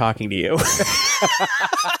 "We weren't talking to you."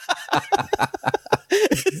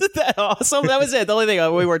 Isn't that awesome? That was it. The only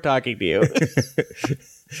thing, we weren't talking to you.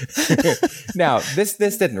 Now, this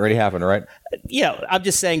didn't really happen, right? Yeah, I'm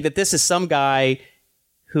just saying that this is some guy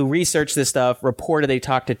who researched this stuff, reported they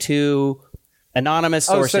talked to two Anonymous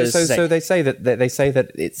sources. So they say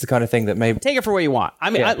that it's the kind of thing that maybe take it for what you want. I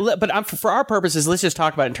mean, for our purposes, let's just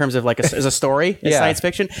talk about it in terms of like as a story, as science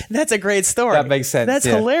fiction. That's a great story. That makes sense. That's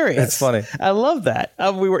hilarious. That's funny. I love that.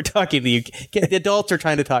 We were talking to you. The adults are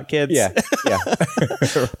trying to talk kids. Yeah.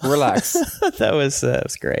 Relax. That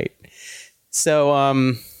was great.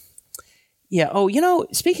 So, yeah. Oh,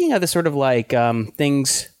 speaking of the sort of like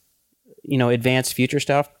things, advanced future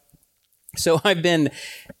stuff. So I've been.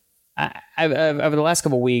 Over the last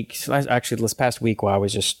couple of weeks, actually this past week, while I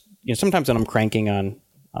was just, sometimes when I'm cranking on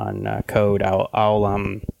code,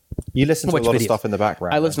 I'll you listen to a lot of stuff in the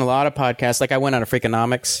background. I listen to a lot of podcasts. Like I went on a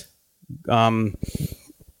Freakonomics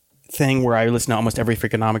thing where I listen to almost every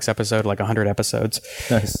Freakonomics episode, like 100 episodes,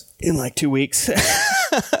 nice, in like 2 weeks.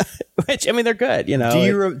 Which, I mean, they're good.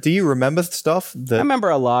 Do you remember stuff? I remember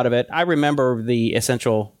a lot of it. I remember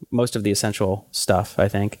most of the essential stuff, I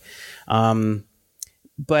think.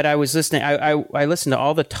 But I was listening. I listened to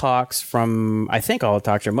all the talks from. I think all the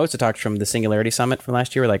talks, or most of the talks from the Singularity Summit from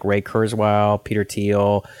last year, like Ray Kurzweil, Peter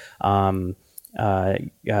Thiel,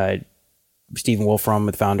 Stephen Wolfram,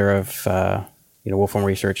 the founder of Wolfram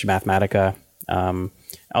Research, Mathematica,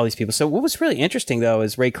 all these people. So what was really interesting though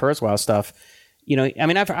is Ray Kurzweil stuff. I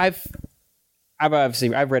mean, I've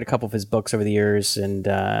read a couple of his books over the years,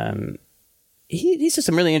 and he says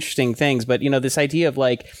some really interesting things. But this idea of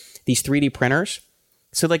like these 3D printers.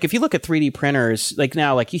 So like if you look at 3D printers, like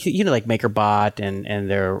now, like like MakerBot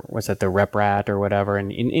and their the RepRat or whatever,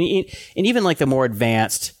 and even like the more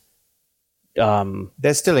advanced,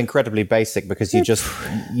 they're still incredibly basic because you're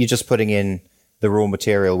just putting in the raw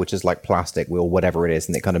material, which is like plastic or whatever it is,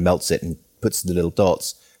 and it kind of melts it and puts the little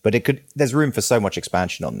dots. But there's room for so much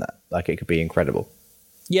expansion on that. Like it could be incredible.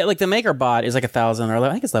 Yeah, like the MakerBot is like $1,000 or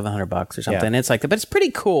I think it's $1,100 or something. Yeah. It's like, but it's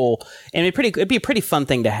pretty cool, and it'd be a pretty fun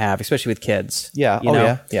thing to have, especially with kids.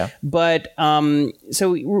 Yeah. Yeah. But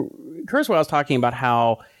so Kurzweil was talking about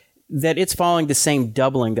how that it's following the same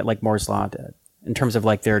doubling that like Moore's law did in terms of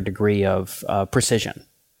like their degree of precision.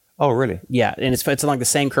 Oh, really? Yeah, and it's along the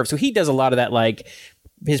same curve. So he does a lot of that, like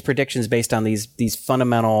his predictions based on these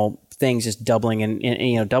fundamental things just doubling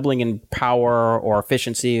in power or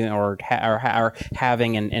efficiency or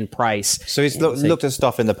having and price. So he's looked at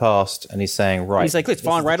stuff in the past and he's saying, right. He's like, it's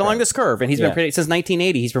falling right along this curve. And he's been predicting since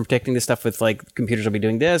 1980. He's been predicting this stuff with like computers will be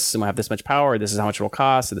doing this and we'll have this much power. This is how much it will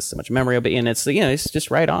cost. So this is how much memory will be. And it's it's just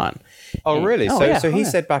right on. Oh, really? So he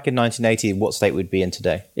said back in 1980 what state we'd be in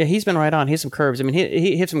today. Yeah, he's been right on. He has some curves. I mean,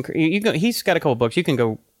 he hits some. He's got a couple books. You can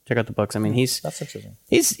go check out the books. I mean, that's interesting.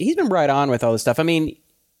 He's been right on with all this stuff. I mean.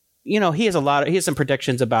 He has some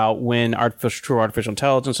predictions about when true artificial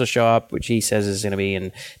intelligence will show up, which he says is going to be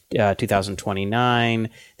in 2029,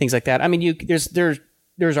 things like that. I mean,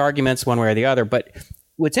 there's arguments one way or the other, but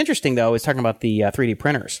what's interesting though is talking about the 3D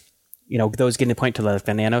printers. Those getting to point to the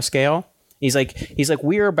nanoscale. He's like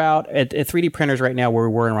we're about at 3D printers right now where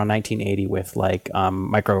we were around 1980 with like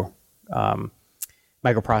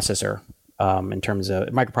microprocessor in terms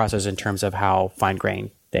of how fine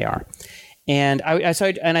grained they are. And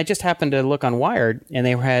I just happened to look on Wired, and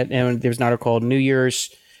there was an article called next year's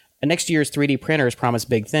 3D printers promise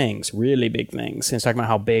big things, really big things. And it's talking about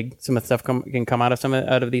how big some of the stuff can come out of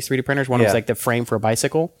these 3D printers. One was like the frame for a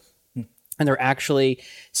bicycle, and they're actually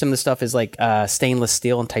some of the stuff is like stainless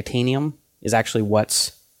steel and titanium is actually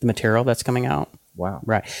what's the material that's coming out. Wow,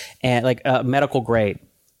 right, and like medical grade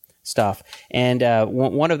stuff. And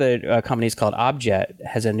one of the companies called Objet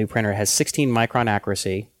has a new printer. It has 16 micron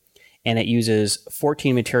accuracy. And it uses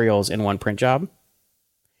 14 materials in one print job.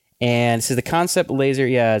 And so the Concept Laser,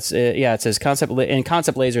 it says Concept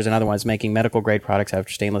Laser is another one. It's making medical grade products out of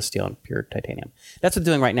stainless steel and pure titanium. That's what it's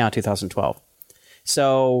doing right now, 2012.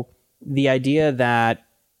 So the idea that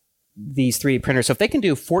these 3D printers, so if they can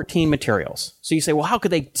do 14 materials, so you say, well, how could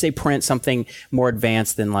they say print something more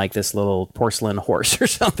advanced than like this little porcelain horse or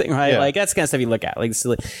something, right? Yeah. Like that's the kind of stuff you look at,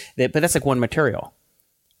 but that's like one material,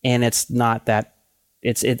 and it's not that.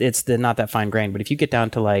 It's not that fine grained, but if you get down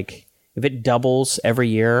to like if it doubles every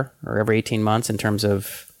year or every 18 months in terms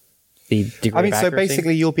of the degree of accuracy. So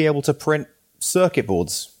basically you'll be able to print circuit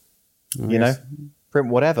boards, print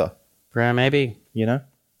whatever. Maybe. I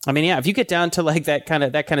mean, yeah, if you get down to like that kind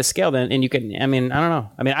of scale, then and you can. I mean, I don't know.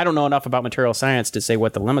 I mean, I don't know enough about material science to say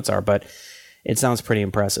what the limits are, but it sounds pretty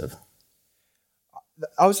impressive.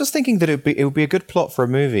 I was just thinking that it would be a good plot for a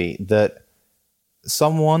movie that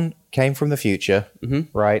someone came from the future,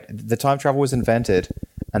 right? The time travel was invented,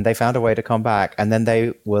 and they found a way to come back, and then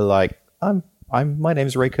they were like, my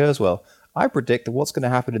name's Ray Kurzweil. I predict that what's going to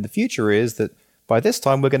happen in the future is that by this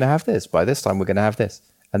time we're going to have this. By this time we're going to have this,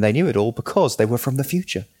 and they knew it all because they were from the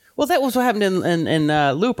future. Well, that was what happened in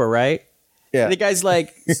Looper, right? Yeah. And the guy's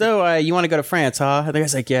like, so you want to go to France, huh? And the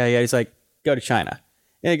guy's like, yeah. He's like, go to China.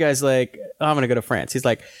 And the guy's like, oh, I'm going to go to France. He's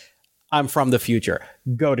like, I'm from the future.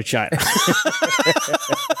 Go to China. I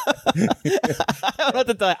don't have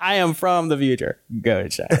to tell you, I am from the future. Go to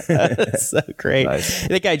China. That's so great. Nice.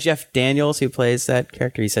 The guy, Jeff Daniels, who plays that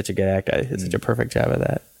character, he's such a good actor. He did such a perfect job of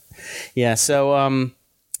that. Yeah. So,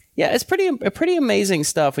 it's pretty amazing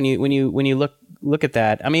stuff when you look at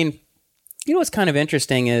that. I mean, you know what's kind of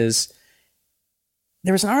interesting is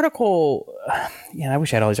there was an article. I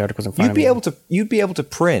wish I had all these articles in front of me. You'd be able to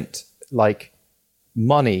print like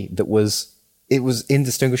money that was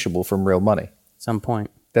indistinguishable from real money. At some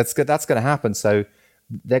point. That's going to happen. So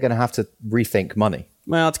they're going to have to rethink money.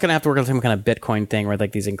 Well, it's going to have to work on some kind of Bitcoin thing where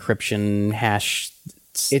like these encryption hash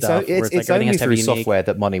stuff. It's only through software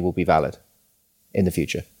that money will be valid in the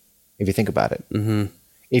future. If you think about it,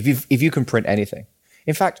 if you can print anything.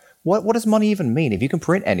 In fact, what does money even mean? If you can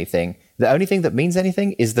print anything, the only thing that means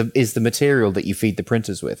anything is the material that you feed the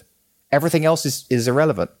printers with. Everything else is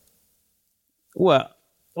irrelevant. Well,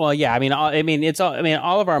 yeah. I mean,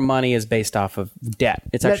 all of our money is based off of debt.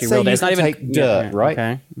 It's Let's actually real debt. It's not even take dirt, right?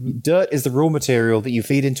 Okay. Dirt is the raw material that you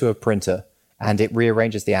feed into a printer, and it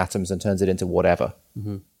rearranges the atoms and turns it into whatever.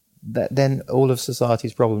 Then all of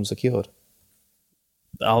society's problems are cured.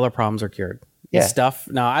 All our problems are cured. Yeah. Stuff.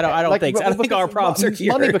 No, I don't think so. I don't think our problems are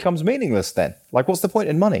cured. Money becomes meaningless then. Like, what's the point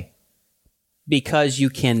in money? Because you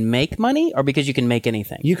can make money, or because you can make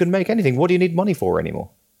anything? You can make anything. What do you need money for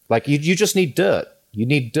anymore? Like, you just need dirt. You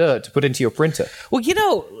need dirt to put into your printer. Well,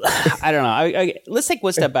 I don't know. Let's take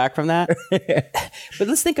one step back from that. But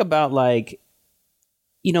let's think about one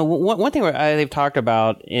thing they've talked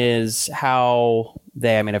about is how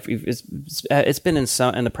it's been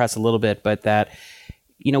in the press a little bit, but that,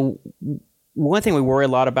 one thing we worry a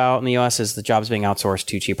lot about in the U.S. is the jobs being outsourced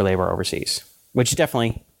to cheaper labor overseas, which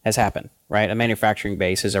definitely has happened, right? A manufacturing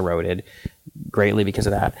base has eroded greatly because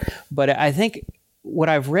of that. But I think what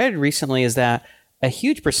I've read recently is that a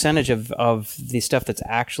huge percentage of the stuff that's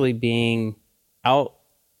actually being not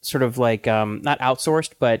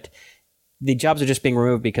outsourced, but the jobs are just being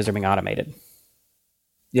removed because they're being automated.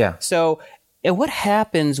 Yeah. So what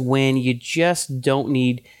happens when you just don't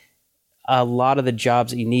need a lot of the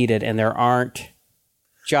jobs that you needed, and there aren't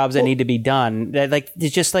jobs that need to be done?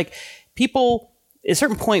 It's just like people. At a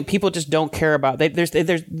certain point, people just don't care about. They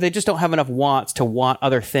just don't have enough wants to want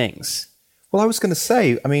other things. Well, I was going to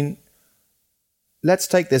say, I mean, let's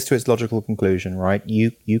take this to its logical conclusion, right?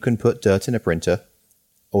 You can put dirt in a printer,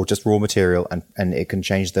 or just raw material, and it can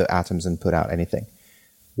change the atoms and put out anything.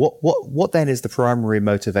 What then is the primary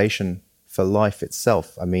motivation for life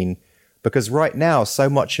itself? I mean, because right now, so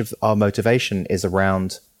much of our motivation is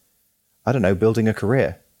around, I don't know, building a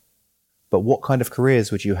career. But what kind of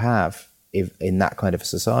careers would you have in that kind of a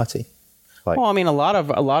society? Well, I mean, a lot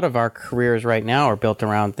of our careers right now are built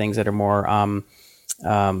around things that are more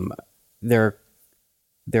they're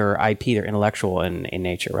IP, they're intellectual in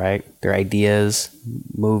nature, right? They're ideas,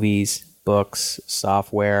 movies, books,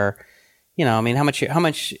 software. I mean, how much? I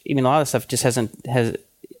mean, a lot of stuff just hasn't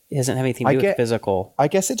anything to do with physical. I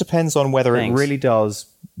guess it depends on whether it really does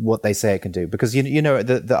what they say it can do, because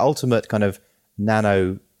the ultimate kind of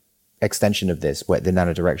nano extension of this, where the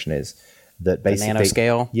nano direction is, that basically the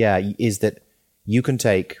nanoscale, is that you can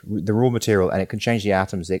take the raw material and it can change the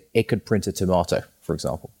atoms. It could print a tomato, for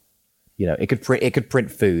example. It could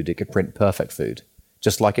print food. It could print perfect food,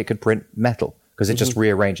 just like it could print metal, because it just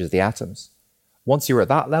rearranges the atoms. Once you're at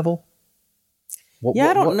that level,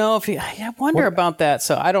 I don't know if I wonder about that.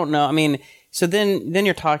 So I don't know. I mean, so then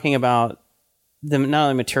you're talking about not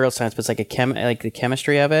only material science, but it's like like the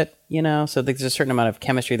chemistry of it. So there's a certain amount of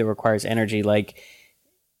chemistry that requires energy. Like,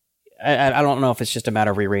 I don't know if it's just a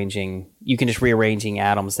matter of rearranging. You can just rearranging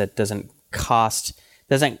atoms that doesn't cost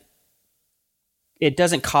a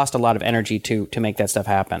lot of energy to make that stuff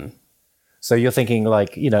happen. So you're thinking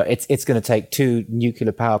like, it's going to take 2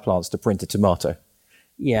 nuclear power plants to print a tomato.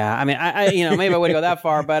 Yeah, I mean, maybe I wouldn't go that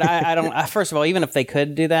far, but I don't. First of all, even if they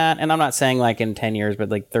could do that, and I'm not saying like in 10 years, but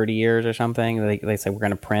like 30 years or something, they say we're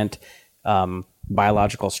going to print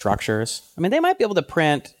biological structures. I mean, they might be able to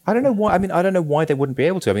print. I don't know why. I mean, I don't know why they wouldn't be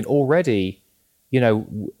able to. I mean, already,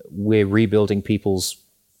 we're rebuilding people's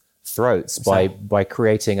throats by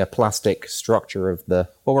creating a plastic structure of the.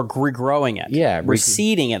 Well, we're regrowing it. Yeah, we're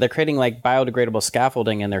seeding it. They're creating like biodegradable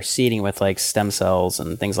scaffolding, and they're seeding with like stem cells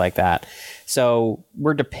and things like that. So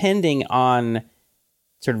we're depending on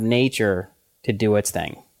sort of nature to do its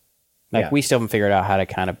thing. Like we still haven't figured out how to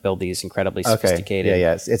kind of build these incredibly sophisticated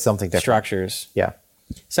it's something different. Structures. Yeah.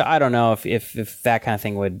 So I don't know if that kind of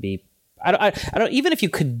thing would be. I don't. Even if you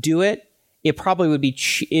could do it, it probably would be.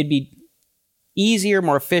 It'd be easier,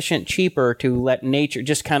 more efficient, cheaper to let nature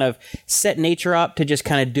just kind of set nature up to just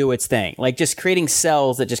kind of do its thing. Like just creating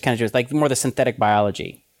cells that just kind of just like more the synthetic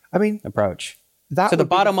biology approach. So the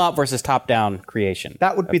bottom up versus top down creation.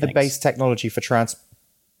 That would be the base technology for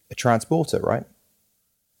a transporter, right?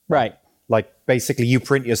 Right. Like basically you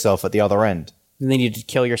print yourself at the other end. And then you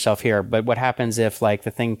kill yourself here. But what happens if like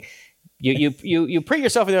the thing, you print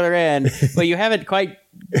yourself at the other end, but you haven't quite,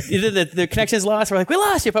 the connection is lost. We're like, we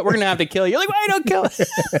lost you, but we're going to have to kill you. You're like, why don't kill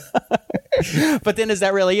it? But then is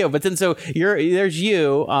that really you? But then so there's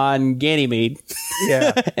you on Ganymede.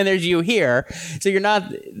 Yeah. And there's you here. So you're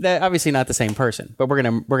obviously not the same person, but we're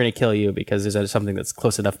gonna kill you because there's something that's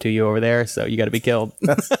close enough to you over there. So you got to be killed.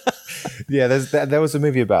 Yeah, there was a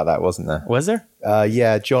movie about that, wasn't there? Was there?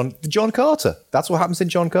 Yeah, John Carter. That's what happens in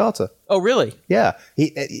John Carter. Oh, really? Yeah,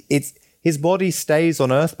 his body stays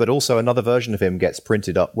on Earth, but also another version of him gets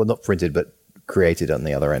printed up. Well, not printed, but created on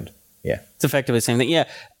the other end. Yeah, it's effectively the same thing. Yeah,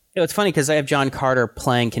 it's funny because I have John Carter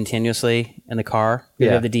playing continuously in the car. We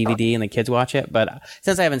have the DVD and the kids watch it, but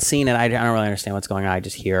since I haven't seen it, I don't really understand what's going on. I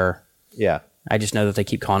just hear. Yeah. I just know that they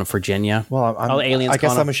keep calling him Virginia. Well, I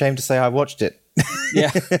guess I'm ashamed to say I watched it.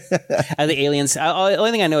 Yeah. And the aliens, the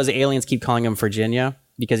only thing I know is the aliens keep calling him Virginia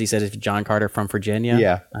because he said it's John Carter from Virginia.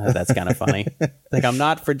 Yeah. That's kind of funny. Like, I'm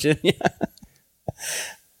not Virginia.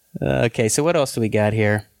 Okay, so what else do we got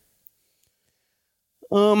here?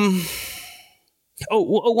 One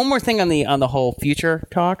more thing on the whole future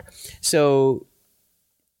talk. So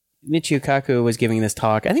Micho Kaku was giving this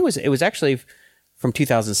talk. I think it was actually from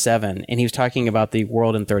 2007, and he was talking about the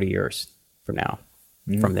world in 30 years from now,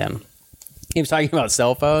 from then. He was talking about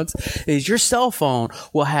cell phones. Your cell phone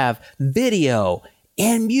will have video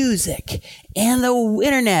and music and the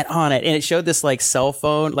internet on it. And it showed this like cell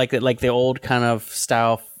phone, like the old kind of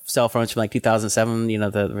style cell phones from like 2007,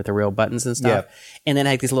 with the real buttons and stuff. Yeah. And then it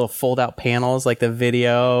had these little fold out panels, like the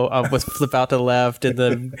video was flip out to the left and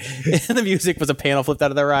the music was a panel flipped out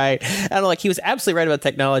to the right. And he was absolutely right about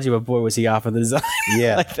technology, but boy, was he off on the design.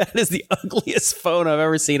 Yeah. Like that is the ugliest phone I've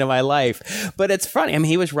ever seen in my life. But it's funny. I mean,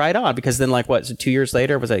 he was right on because then so 2 years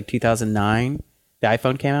later, it was like 2009, the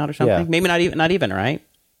iPhone came out or something. Yeah. Maybe not even, right?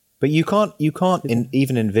 But you can't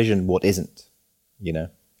even envision what isn't,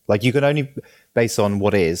 Like you can only base on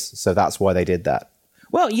what is, so that's why they did that.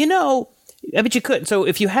 Well, I bet you could. So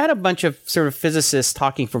if you had a bunch of sort of physicists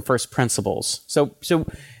talking from first principles, so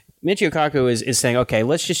Micho Kaku is saying, okay,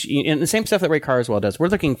 let's just, in the same stuff that Ray Kurzweil does, we're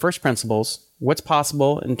looking first principles, what's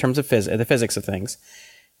possible in terms of the physics of things,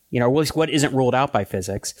 or at least what isn't ruled out by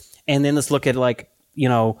physics, and then let's look at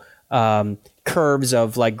curves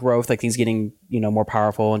of like growth, like things getting more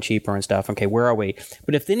powerful and cheaper and stuff. Okay, where are we?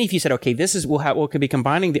 But if you said, okay, this is we'll could be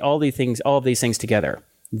combining all of these things together,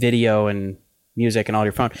 video and music and all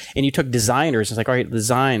your phone, and you took designers, it's like, all right,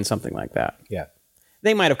 design something like that. Yeah,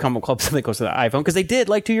 they might have come up with something close to the iPhone because they did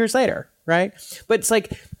like 2 years later, right? But it's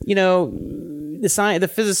like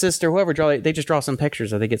the physicist or whoever they just draw some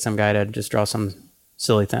pictures, or they get some guy to just draw some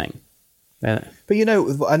silly thing. But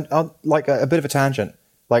like a bit of a tangent.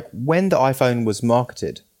 Like when the iPhone was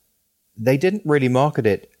marketed, they didn't really market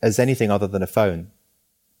it as anything other than a phone.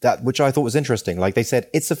 Which I thought was interesting. Like they said,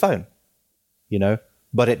 it's a phone,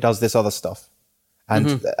 but it does this other stuff.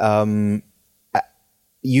 And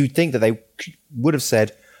you'd think that they would have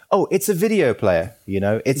said, oh, it's a video player,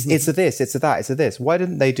 it's a this, it's a that, it's a this. Why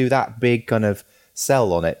didn't they do that big kind of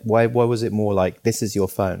sell on it? Why was it more like, this is your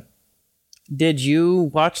phone? Did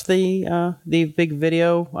you watch the big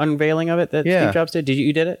video unveiling of it that Steve Jobs did?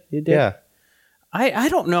 You did it? You did? Yeah. I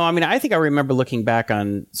don't know. I mean, I think I remember looking back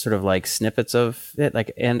on sort of like snippets of it,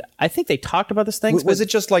 and I think they talked about this thing. Was it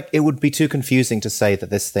just like it would be too confusing to say that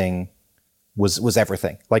this thing was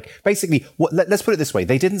everything? Like basically, let's put it this way: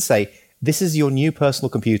 they didn't say this is your new personal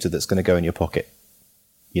computer that's going to go in your pocket.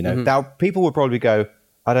 Now people would probably go,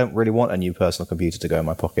 I don't really want a new personal computer to go in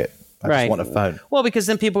my pocket. I just want a phone. Well, because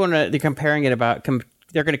then people they're comparing it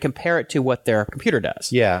they're going to compare it to what their computer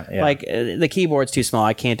does. Yeah. Like the keyboard's too small.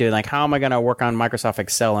 I can't do it. Like, how am I going to work on Microsoft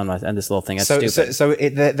Excel and this little thing? That's stupid. So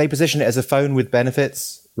they position it as a phone with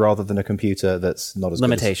benefits rather than a computer that's not as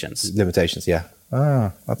limitations. Good as limitations. Yeah.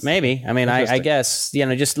 Maybe. I mean, I guess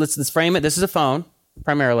just let's frame it. This is a phone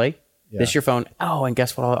primarily. Yeah. This is your phone. Oh, and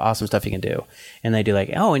guess what? All the awesome stuff you can do. And they do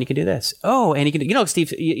like, oh, and you can do this. Oh, and you can do, Steve,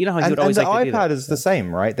 how you would always like to do that. And the iPad is the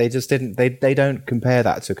same, right? They just didn't, they don't compare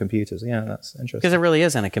that to computers. Yeah, that's interesting. Because it really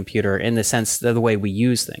isn't a computer in the sense of the way we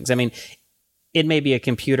use things. I mean, it may be a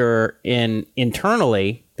computer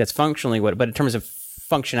internally that's functionally but in terms of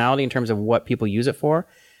functionality, in terms of what people use it for,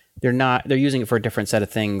 they're using it for a different set of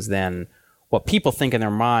things than what people think in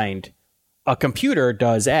their mind. A computer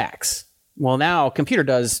does X. Well, now computer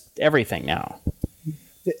does everything now.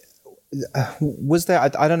 Was there?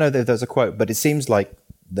 I don't know if there's a quote, but it seems like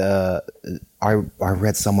I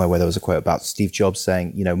read somewhere where there was a quote about Steve Jobs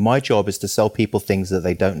saying, my job is to sell people things that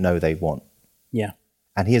they don't know they want. Yeah.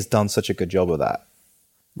 And he has done such a good job of that.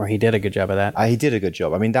 Or he did a good job of that. He did a good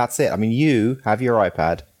job. I mean, that's it. I mean, you have your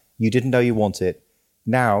iPad. You didn't know you want it.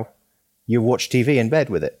 Now you watch TV in bed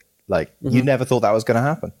with it. Like, you never thought that was going to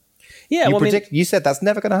happen. Yeah. You said that's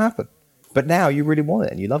never going to happen. But now you really want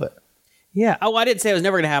it and you love it. Yeah. Oh, I didn't say it was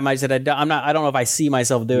never going to happen. I said I don't know if I see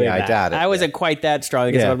myself doing that. I doubt it. I wasn't quite that strong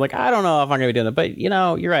because I'm like, I don't know if I'm going to be doing it. But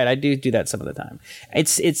you're right. I do that some of the time.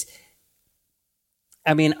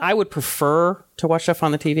 I mean, I would prefer to watch stuff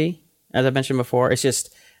on the TV, as I mentioned before. It's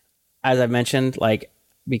just, as I mentioned, like,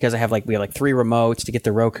 because we have 3 remotes to get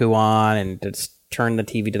the Roku on and to turn the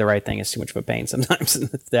TV to the right thing is too much of a pain sometimes.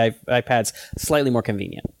 The iPad's slightly more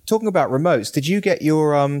convenient. Talking about remotes, did you get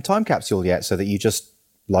your time capsule yet so that you just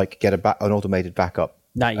get an automated backup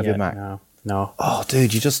of your Mac? No. Oh,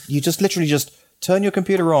 dude, you just literally just turn your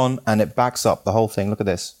computer on and it backs up the whole thing. Look at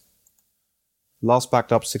this. Last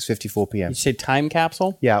backed up 6:54 p.m. You say time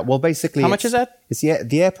capsule? Yeah, well, basically, how much is that? It's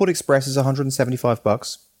the Airport Express is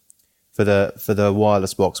 $175 for the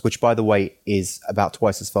wireless box, which, by the way, is about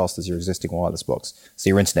twice as fast as your existing wireless box. So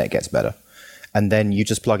your internet gets better, and then you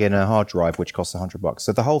just plug in a hard drive, which costs $100.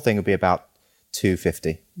 So the whole thing would be about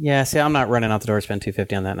 $250. Yeah, see, I'm not running out the door to spend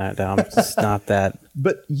 $250 on that night. I'm just not that.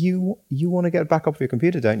 But you want to get a backup of your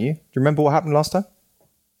computer, don't you? Do you remember what happened last time?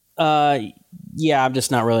 Yeah, I'm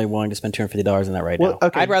just not really willing to spend $250 on that right now.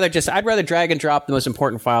 Okay. I'd rather drag and drop the most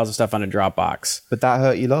important files and stuff on a Dropbox. But that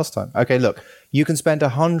hurt you last time. Okay, look, you can spend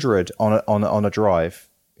 $100 on a drive.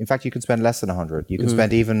 In fact, you can spend less than $100. You can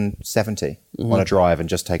spend even $70 on a drive and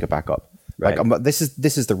just take a backup. Right. Like, this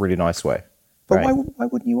is the really nice way. But right. why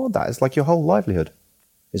wouldn't you want that? It's like your whole livelihood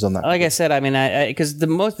is on that. Like I said, I mean, because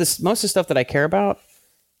most of the stuff that I care about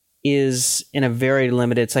is in a very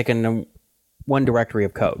limited. It's like in one directory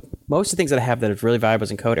of code. Most of the things that I have that is really valuable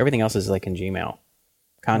is in code. Everything else is like in Gmail,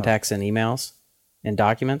 contacts and emails and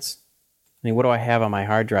documents. I mean, what do I have on my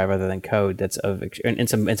hard drive other than code that's and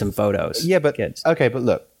some photos? Yeah, but kids. Okay, but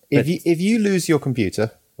look, if you lose your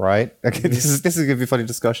computer, right? Okay, this is going to be a funny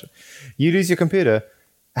discussion. You lose your computer.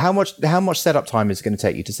 How much setup time is it going to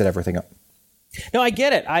take you to set everything up? No, I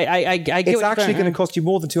get it. I get it's actually going to cost you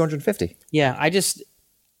more than $250. Yeah,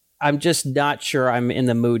 I'm just not sure I'm in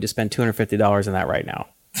the mood to spend $250 on that right now.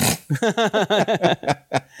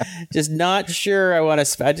 Just not sure I want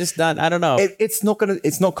to. I don't know. It's not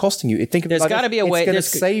costing you. Think there's got to be a way. It's going to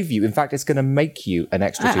save you. In fact, it's going to make you an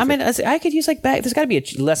extra. I mean, I could use there's got to be a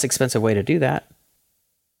less expensive way to do that.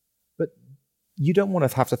 But you don't want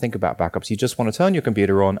to have to think about backups. You just want to turn your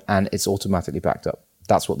computer on and it's automatically backed up.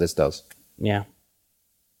 That's what this does. Yeah.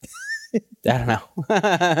 I don't know.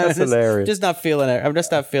 That's hilarious. Just not feeling it. I'm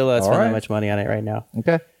just not feeling spending that much money on it right now.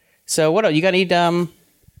 Okay. So what else? You got any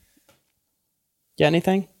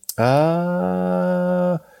anything?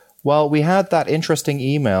 Well, we had that interesting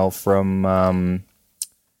email from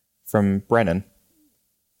Brendan.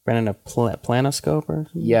 Brendan, a planoscope or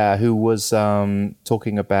something? Yeah, who was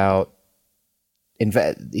talking about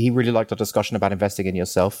he really liked our discussion about investing in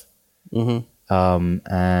yourself. Mm-hmm.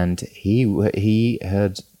 And he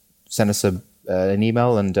had sent us an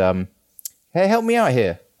email and hey, help me out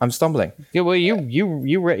here. I'm stumbling. Yeah, well, you're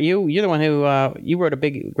the one who you wrote a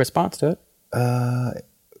big response to it.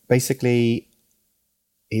 Basically,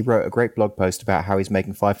 he wrote a great blog post about how he's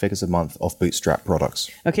making 5 figures a month off bootstrap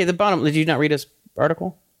products. Okay, did you not read his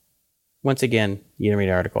article? Once again, you didn't read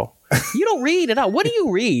the article. You don't read at all. What do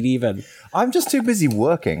you read even? I'm just too busy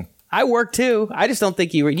working. I work too. I just don't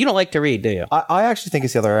think you read. You don't like to read, do you? I actually think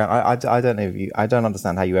it's the other way around. I don't know I don't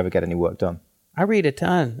understand how you ever get any work done. I read a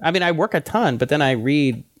ton. I mean, I work a ton, but then I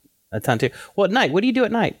read a ton too. Well, at night, what do you do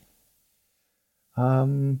at night?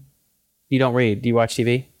 You don't read. Do you watch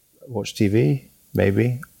TV? Watch TV,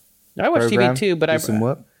 maybe. I watch TV too, but I do some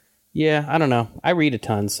work. Yeah, I don't know. I read a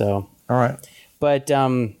ton, so. All right. But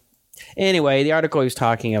anyway, the article he was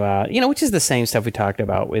talking about, which is the same stuff we talked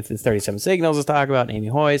about with the 37 Signals is talked about, Amy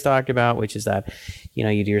Hoy's talked about, which is that,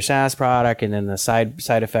 you do your SaaS product, and then the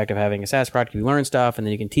side effect of having a SaaS product, you learn stuff, and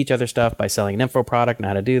then you can teach other stuff by selling an info product and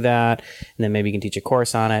how to do that, and then maybe you can teach a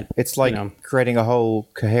course on it. It's like creating a whole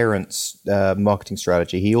coherent marketing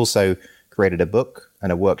strategy. He also created a book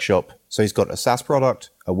and a workshop. So he's got a SaaS product,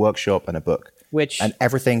 a workshop, and a book. And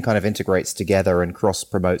everything kind of integrates together and cross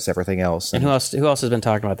promotes everything else. And who else has been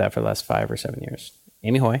talking about that for the last 5 or 7 years?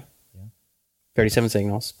 Amy Hoy. Yeah. 37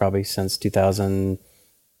 Signals, probably since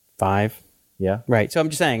 2005. Yeah. Right. So I'm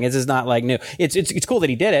just saying, this is not like new. It's cool that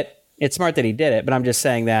he did it. it's smart that he did it, but I'm just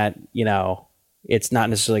saying that, it's not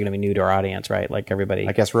necessarily going to be new to our audience, right? Like everybody.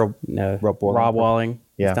 I guess Rob Walling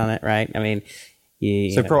has done it, right? I mean,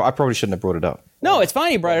 I probably shouldn't have brought it up. No, it's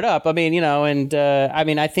fine. You brought it up. I mean,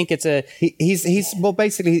 I think it's he's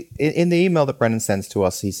basically in the email that Brendan sends to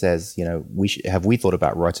us, he says, have we thought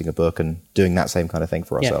about writing a book and doing that same kind of thing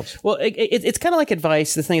for ourselves? Well, it's kind of like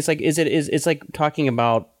advice. The thing is like, it's like talking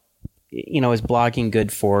about, is blogging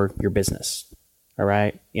good for your business? All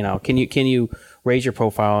right. Can you raise your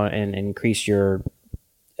profile and increase your,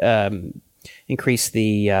 increase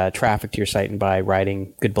the traffic to your site and by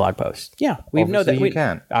writing good blog posts? Yeah, we know that you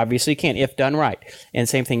can. Obviously, you can if done right. And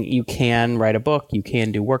same thing, you can write a book, you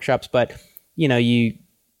can do workshops, but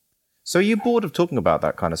So are you bored of talking about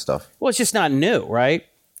that kind of stuff? Well, it's just not new, right?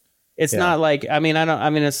 It's not like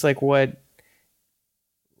it's like what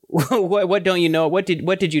don't you know? What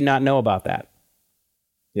did you not know about that?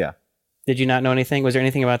 Yeah. Did you not know anything? Was there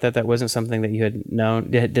anything about that wasn't something that you had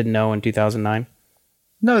didn't know in 2009?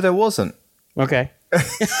 No, there wasn't. Okay.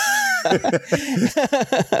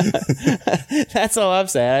 That's all I'm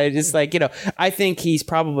saying. I just I think I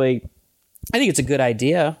think it's a good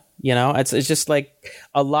idea. It's just like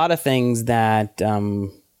a lot of things that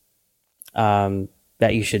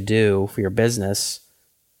that you should do for your business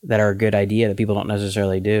that are a good idea that people don't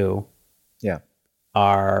necessarily do. Yeah.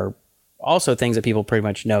 Are also things that people pretty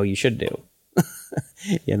much know you should do.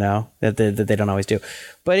 That they don't always do.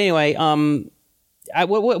 But anyway,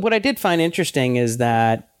 what I did find interesting is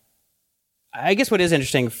that, I guess what is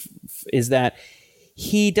interesting is that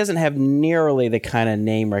he doesn't have nearly the kind of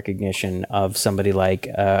name recognition of somebody like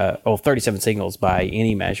 37 Signals by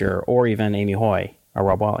any measure, or even Amy Hoy or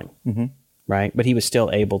Rob Walling, right? But he was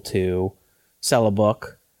still able to sell a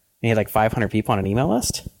book, and he had like 500 people on an email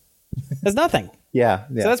list. That's nothing. Yeah.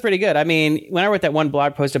 So that's pretty good. I mean, when I wrote that one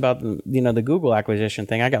blog post about the Google acquisition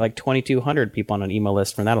thing, I got like 2,200 people on an email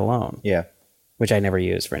list from that alone. Yeah. Which I never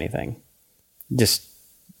use for anything. Just,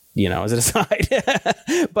 as an aside.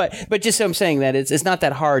 but just so I'm saying that it's not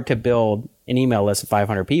that hard to build an email list of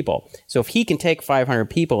 500 people. So if he can take 500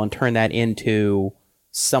 people and turn that into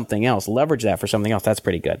something else, leverage that for something else, that's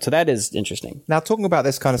pretty good. So that is interesting. Now, talking about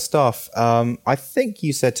this kind of stuff, I think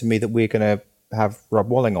you said to me that we're going to have Rob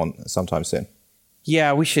Walling on sometime soon.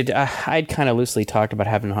 Yeah, we should. I'd kind of loosely talked about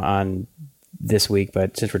having him on this week,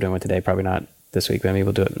 but since we're doing it today, probably not this week. Maybe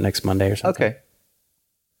we'll do it next Monday or something. Okay.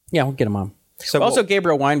 Yeah, we'll get him on. So also,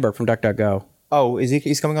 Gabriel Weinberg from DuckDuckGo. Oh,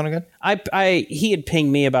 he's coming on again? He had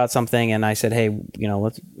pinged me about something, and I said, hey, how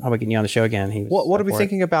about getting you on the show again? He was what are we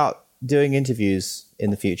thinking about doing interviews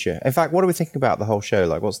in the future? In fact, what are we thinking about the whole show?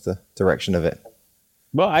 Like, what's the direction of it?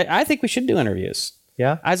 Well, I think we should do interviews.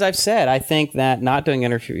 Yeah? As I've said, I think that not doing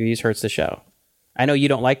interviews hurts the show. I know you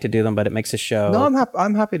don't like to do them, but it makes the show. No,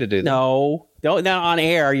 I'm happy to do them. No, don't. Now on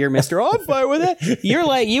air, you're Mr. Oh, I'm fine with it. You're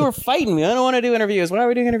like, you were fighting me. I don't want to do interviews. Why are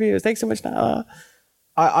we doing interviews? It takes so much time.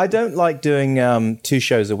 I don't like doing 2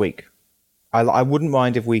 shows a week. I wouldn't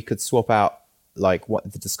mind if we could swap out like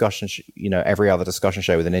what the discussion, every other discussion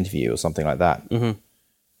show with an interview or something like that. Mm-hmm.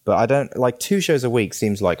 But I don't like 2 shows a week.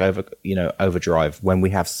 Seems like overdrive when we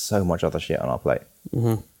have so much other shit on our plate.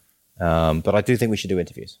 Mm-hmm. But I do think we should do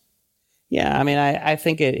interviews. Yeah, I mean, I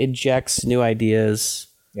think it injects new ideas.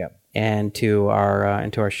 Yeah. Into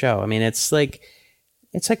our show. I mean, it's like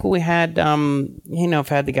when we had I've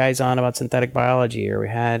had the guys on about synthetic biology, or we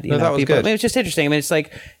had that was people. good. I mean, it's just interesting. I mean, it's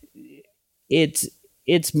like it's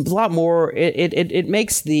a lot more. It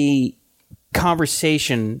makes the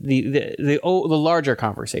conversation, the larger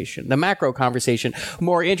conversation, the macro conversation,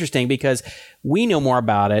 more interesting because we know more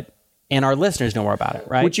about it and our listeners know more about it.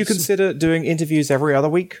 Right? Would you consider doing interviews every other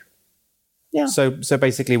week? Yeah. So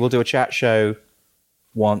basically, we'll do a chat show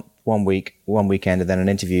one weekend, and then an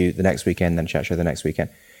interview the next weekend, then a chat show the next weekend.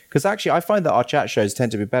 Because actually, I find that our chat shows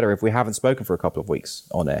tend to be better if we haven't spoken for a couple of weeks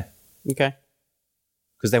on air. Okay.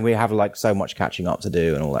 Because then we have like so much catching up to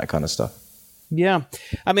do and all that kind of stuff. Yeah.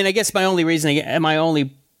 I mean, I guess my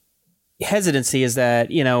only hesitancy is that,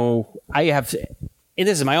 I have, and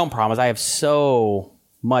this is my own problem, is I have so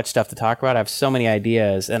much stuff to talk about. I have so many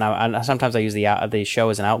ideas, and I sometimes I use the show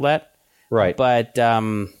as an outlet. Right. But, I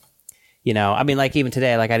mean, like even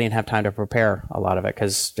today, like I didn't have time to prepare a lot of it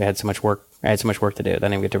because I had so much work to do. Then I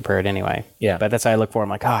didn't get to prepare it anyway. Yeah. But that's how I look for. I'm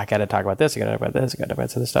like, I got to talk about this. I got to talk about this. I got to talk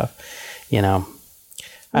about this stuff.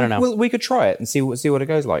 I don't know. Well, we could try it and see what it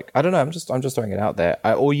goes like. I don't know. I'm just throwing it out there.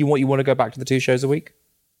 Or you want to go back to the 2 shows a week?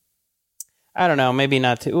 I don't know. Maybe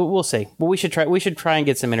not. We'll see. But we should try. We should try and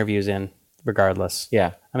get some interviews in, regardless.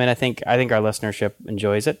 Yeah. I mean, I think our listenership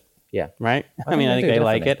enjoys it. Yeah. Right? I mean, I think they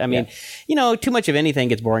like it. I mean, too much of anything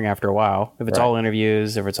gets boring after a while. If it's all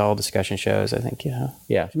interviews, if it's all discussion shows, I think,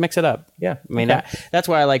 mix it up. Yeah. I mean, that's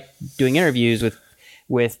why I like doing interviews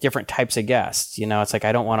with different types of guests. It's like,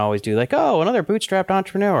 I don't want to always do like, another bootstrapped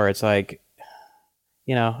entrepreneur. It's like,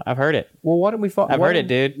 I've heard it. Well, why don't we... I've heard it,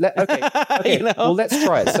 dude. Okay. Well, let's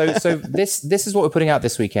try it. So this is what we're putting out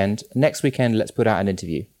this weekend. Next weekend, let's put out an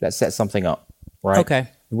interview. Let's set something up. Right? Okay.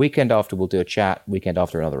 The weekend after, we'll do a chat. Weekend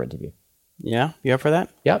after, another interview. Yeah? You up for that?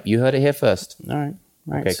 Yep. You heard it here first. All right.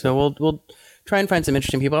 Okay, so we'll try and find some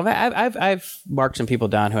interesting people. I've marked some people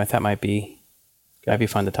down who I thought might be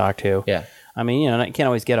fun to talk to. Yeah. I mean, I can't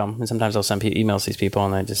always get them. And sometimes I'll send emails to these people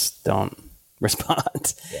and they just don't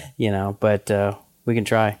respond. Yeah. But we can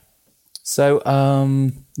try. So,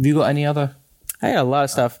 have you got any other? I got a lot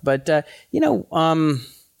of stuff, but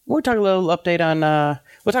we'll talk a little update on.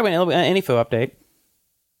 We'll talk about an AnyFu update.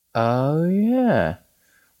 Oh yeah.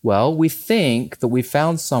 Well, we think that we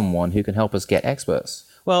found someone who can help us get experts.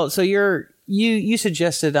 Well, so you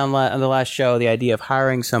suggested on the last show the idea of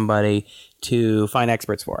hiring somebody to find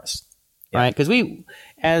experts for us, right? Because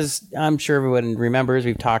as I'm sure everyone remembers,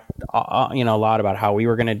 we've talked a lot about how we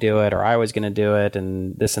were going to do it, or I was going to do it,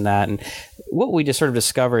 and this and that. And what we just sort of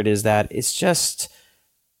discovered is that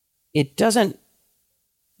it doesn't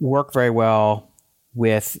work very well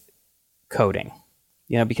with coding,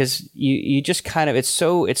 because you just kind of, it's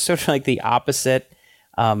sort of like the opposite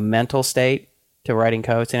mental state to writing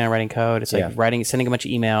code, sitting down writing code. It's like sending a bunch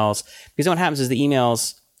of emails, because then what happens is the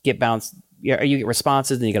emails get bounced. You get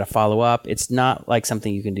responses, then you got to follow up. It's not like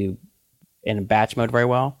something you can do in batch mode very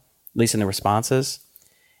well, at least in the responses.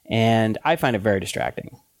 And I find it very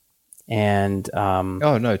distracting. And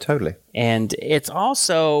oh no, totally. And it's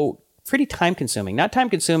also pretty time consuming. Not time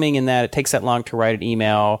consuming in that it takes that long to write an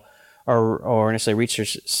email or necessarily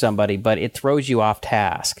reach somebody, but it throws you off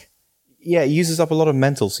task. Yeah, it uses up a lot of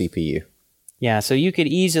mental CPU. Yeah, so you could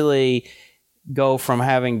easily go from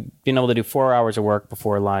being able to do 4 hours of work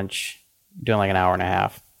before lunch, doing like an hour and a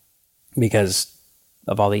half because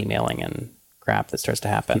of all the emailing and crap that starts to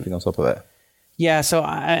happen. Keeping on top of it. Yeah, so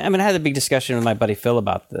I had a big discussion with my buddy Phil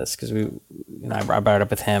about this, because I brought it up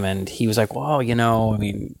with him, and he was like, "Well, why don't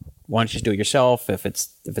you just do it yourself? If it's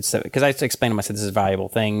because I explained to him, I said this is a valuable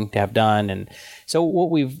thing to have done, and so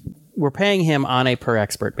we're paying him on a per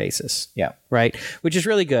expert basis, right, which is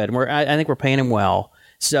really good. I think we're paying him well,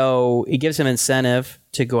 so it gives him incentive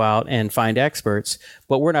to go out and find experts,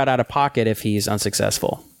 but we're not out of pocket if he's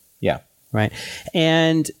unsuccessful, right,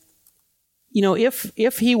 and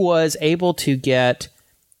if he was able to get,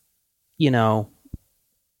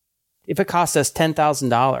 if it cost us $10,000,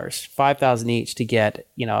 $5,000 each to get,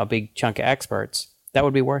 a big chunk of experts, that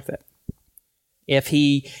would be worth it. If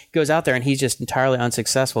he goes out there and he's just entirely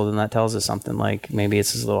unsuccessful, then that tells us something like maybe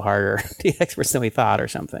it's a little harder to get experts than we thought or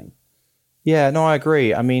something. Yeah, no, I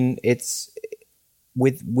agree. I mean, it's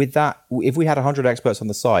with that, if we had 100 experts on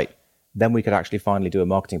the site, then we could actually finally do a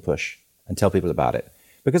marketing push and tell people about it.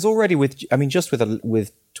 Because already with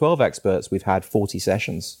 12 experts, we've had 40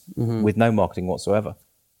 sessions with no marketing whatsoever.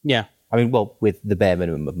 Yeah. I mean, well, with the bare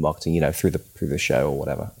minimum of marketing, through the show or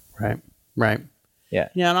whatever. Right. Yeah.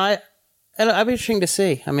 Yeah, and it'll be interesting to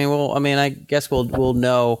see. I guess we'll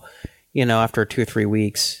know, after 2 or 3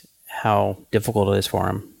 weeks how difficult it is for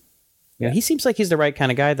him. He seems like he's the right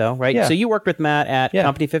kind of guy, though, right? Yeah. So you worked with Matt at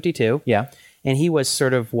Company 52. Yeah. And he was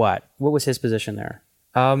sort of what? What was his position there?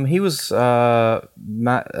 He was, I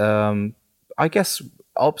guess,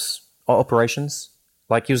 operations.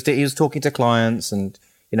 Like he was talking to clients and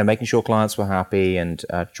making sure clients were happy and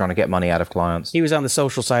trying to get money out of clients. He was on the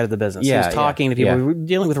social side of the business. He was talking to people,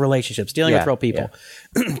 dealing with relationships, dealing with real people,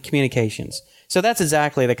 communications. So that's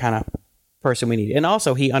exactly the kind of person we need. And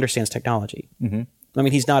also, he understands technology. Mm-hmm. I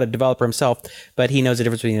mean, he's not a developer himself, but he knows the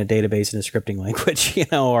difference between a database and a scripting language,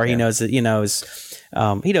 or he knows that, he knows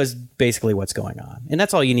basically what's going on. And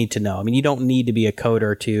that's all you need to know. I mean, you don't need to be a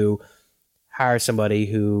coder to hire somebody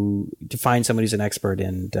to find somebody who's an expert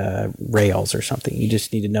in Rails or something. You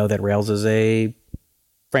just need to know that Rails is a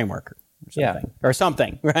framework or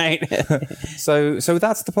something, right? So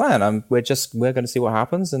that's the plan. We're going to see what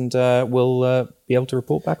happens, and we'll be able to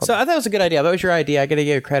report back on So I thought it was a good idea. That was your idea. I got to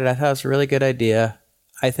give you credit. I thought it was a really good idea.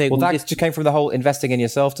 I think that just came from the whole investing in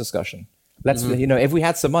yourself discussion. Let's, if we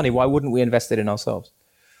had some money, why wouldn't we invest it in ourselves?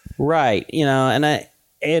 Right.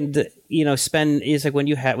 Spend is like when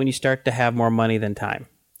you start to have more money than time.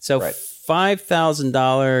 So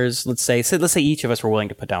 $5,000, let's say each of us were willing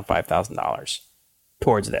to put down $5,000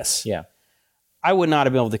 towards this. Yeah. I would not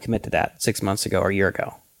have been able to commit to that 6 months ago or a year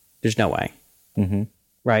ago. There's no way. Mm-hmm.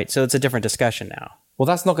 Right. So it's a different discussion now. Well,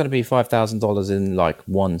 that's not going to be $5,000 in like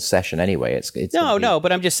one session anyway. It's no,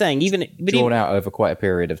 but I'm just saying, even drawn out over quite a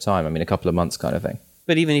period of time. I mean, a couple of months kind of thing.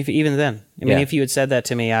 But even then, I mean, if you had said that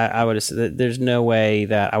to me, I would have said there's no way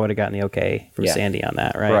that I would have gotten the okay from Sandy on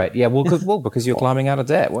that, right? Right. Yeah. Well, because you're climbing out of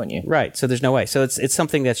debt, weren't you? Right. So there's no way. So it's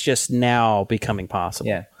something that's just now becoming possible.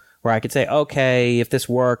 Yeah. Where I could say, okay, if this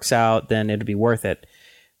works out, then it'd be worth it,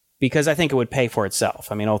 because I think it would pay for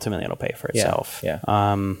itself. I mean, ultimately, it'll pay for itself. Yeah.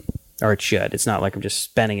 Or it should. It's not like I'm just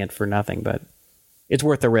spending it for nothing, but it's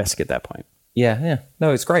worth the risk at that point. Yeah. Yeah.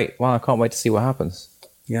 No, it's great. Well, I can't wait to see what happens.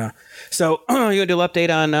 Yeah. So you want to do an update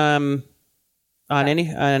on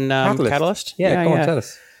Catalyst? Yeah, go on, tell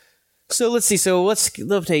us. So let's see. So let's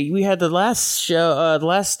update. We had the last show. The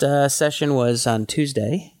last session was on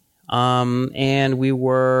Tuesday, and we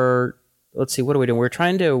were. Let's see. What are we doing?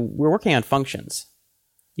 We're working on functions.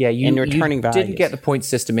 Yeah, and returning values. Didn't get the point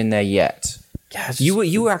system in there yet. Yeah,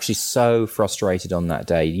 you were actually so frustrated on that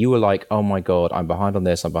day. You were like, "Oh my god, I'm behind on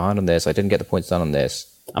this. I didn't get the points done on this.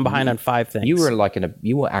 I'm behind on 5 things." You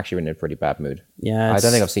were actually in a pretty bad mood. Yeah, I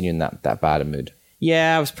don't think I've seen you in that bad a mood.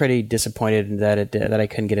 Yeah, I was pretty disappointed that I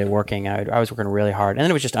couldn't get it working. I was working really hard, and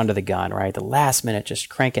then it was just under the gun, right? The last minute, just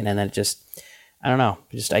cranking, and then it just, I don't know,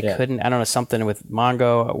 couldn't. I don't know, something with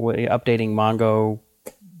Mongo, updating Mongo,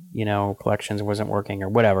 collections wasn't working or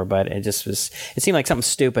whatever. But it just was. It seemed like something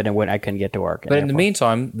stupid, and I couldn't get to work. But in the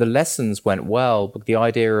meantime, the lessons went well. But the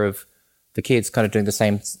idea of the kids kind of doing the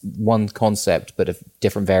same one concept, but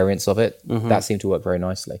different variants of it, that seemed to work very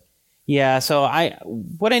nicely. Yeah. So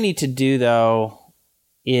what I need to do though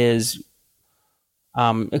is,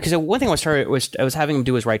 because one thing I was having them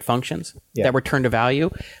do is write functions that return to value,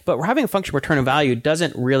 but having a function return to value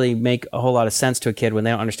doesn't really make a whole lot of sense to a kid when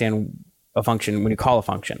they don't understand a function. When you call a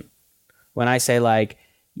function, when I say like,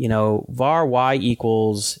 var y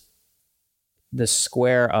equals the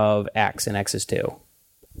square of x and x is 2.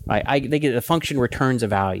 They get the function returns a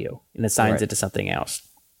value and assigns it to something else.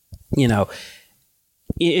 Until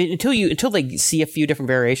they see a few different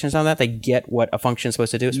variations on that, they get what a function is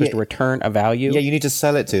supposed to do. It's supposed to return a value. Yeah, you need to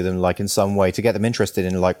sell it to them, like in some way, to get them interested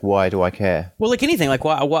in, like, why do I care? Well, like anything, like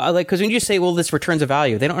why? Like, because when you just say, "Well, this returns a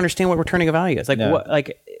value," they don't understand what returning a value is. Like, what?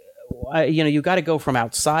 Like, you got to go from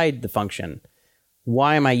outside the function.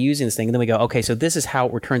 Why am I using this thing? And then we go, okay, so this is how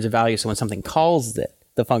it returns a value. So when something calls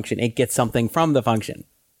the function, it gets something from the function.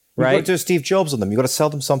 Right? You've got to do a Steve Jobs on them. You've got to sell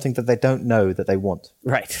them something that they don't know that they want.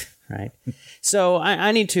 Right. So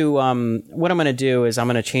I need to, what I'm going to do is I'm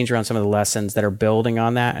going to change around some of the lessons that are building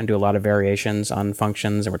on that and do a lot of variations on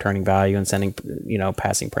functions and returning value and sending,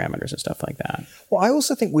 passing parameters and stuff like that. Well, I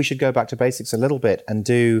also think we should go back to basics a little bit and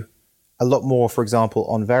do a lot more, for example,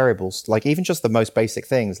 on variables, like even just the most basic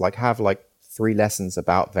things, like have like 3 lessons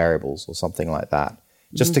about variables or something like that,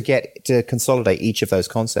 just to consolidate each of those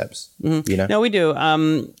concepts, No, we do.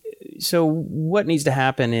 So what needs to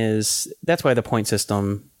happen is, that's why the point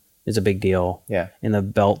system is a big deal. Yeah. And the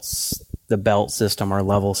belt system or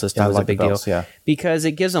level system is a big deal. Yeah. Because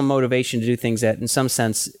it gives them motivation to do things that in some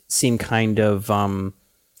sense seem kind of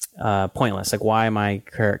pointless. Like, why am I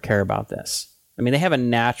care about this? I mean, they have a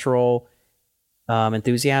natural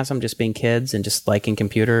enthusiasm, just being kids and just liking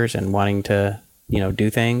computers and wanting to, do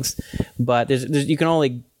things. But you can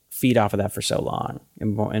only feed off of that for so long,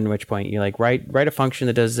 in which point you're like, write a function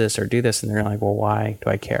that does this or do this, and they're like, well, why do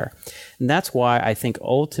I care? And that's why I think not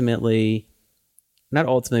ultimately,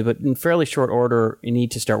 but in fairly short order, you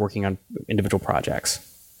need to start working on individual projects.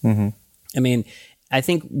 Mm-hmm. I mean, I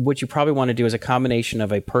think what you probably want to do is a combination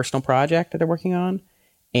of a personal project that they're working on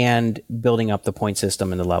and building up the point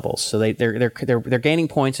system and the levels. So they're gaining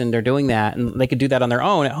points and they're doing that, and they could do that on their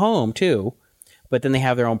own at home too. But then they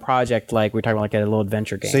have their own project, like we're talking about, like a little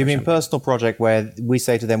adventure game. So you mean personal project where we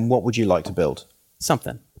say to them, what would you like to build?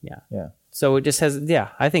 Something, yeah. Yeah. So it just has,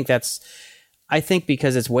 I think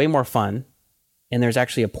because it's way more fun and there's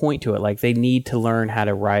actually a point to it. Like, they need to learn how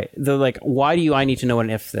to write. They're like, why do I need to know an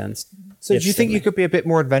if then? So do you think you could be a bit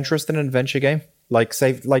more adventurous than an adventure game?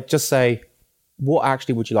 Just say, what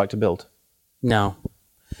actually would you like to build? No.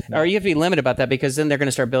 Or you have to be limited about that, because then they're going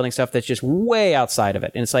to start building stuff that's just way outside of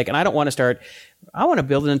it. And it's like, and I want to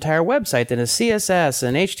build an entire website that is CSS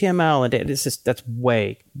and HTML, and that's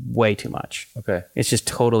way, way too much. Okay. It's just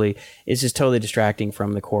totally distracting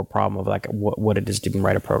from the core problem of like what it is to even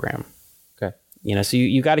write a program. Okay. So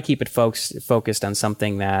you got to keep it focused on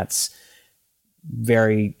something that's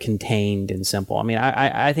very contained and simple. I mean,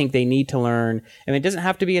 I think they need to learn. I mean, it doesn't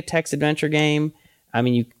have to be a text adventure game. I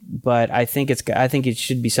mean, but I think it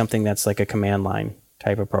should be something that's like a command line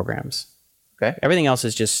type of programs. Okay. Everything else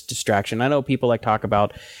is just distraction. I know people like talk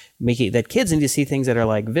about making that kids need to see things that are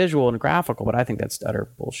like visual and graphical, but I think that's utter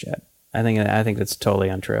bullshit. I think that's totally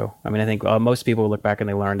untrue. I mean, I think most people look back and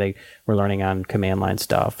they were learning on command line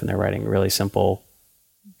stuff, and they're writing really simple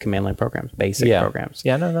command line programs, basic programs.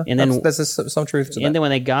 Yeah, no. And then there's some truth to that. And then when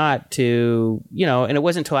they got to, and it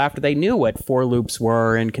wasn't until after they knew what for loops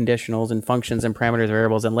were and conditionals and functions and parameters,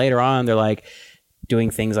 variables, and later on they're like doing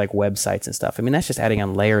things like websites and stuff. I mean, that's just adding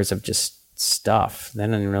on layers of just stuff.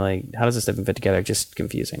 Then really, how does this stuff fit together? Just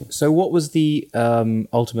confusing. So what was the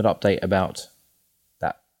ultimate update about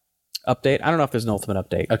that? Update? I don't know if there's an ultimate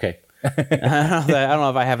update. Okay. I don't know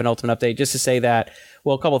if I have an ultimate update. Just to say that,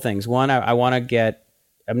 well, a couple of things. One, I want to get.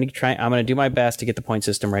 I'm going to do my best to get the point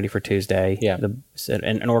system ready for Tuesday. Yeah.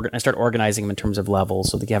 And start organizing them in terms of levels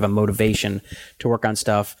so that you have a motivation to work on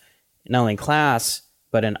stuff, not only in class,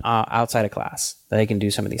 but outside of class, that they can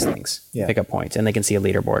do some of these things, pick up points, and they can see a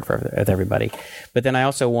leaderboard with everybody. But then I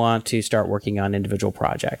also want to start working on individual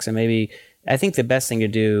projects. And maybe I think the best thing to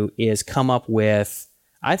do is come up with,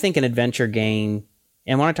 I think, an adventure game.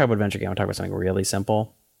 And when I talk about adventure game, I'm talking about something really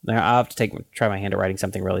simple. I'll have to try my hand at writing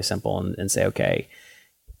something really simple and say, okay,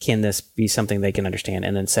 can this be something they can understand?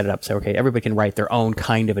 And then set it up so, okay, everybody can write their own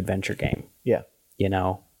kind of adventure game. Yeah.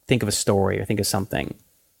 Think of a story or think of something.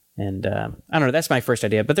 And I don't know, that's my first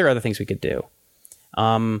idea, but there are other things we could do.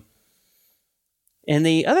 And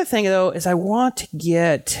the other thing, though, is I want to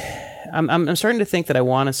get... I'm starting to think that I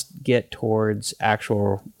want to get towards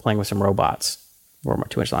actual playing with some robots for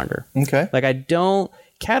too much longer. Okay.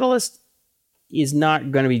 Catalyst is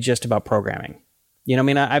not going to be just about programming. I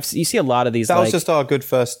mean, you see a lot of these. That was just our good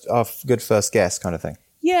first guess kind of thing.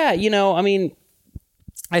 Yeah, I mean,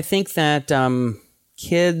 I think that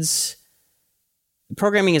kids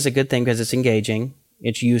programming is a good thing because it's engaging,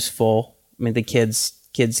 it's useful. I mean, the kids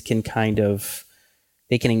can kind of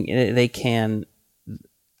they can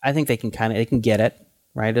get it,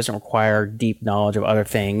 right? It doesn't require deep knowledge of other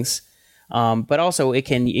things, but also it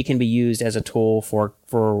can be used as a tool for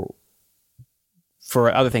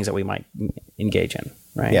other things that we might engage in,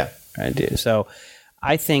 right? Yeah. I do. So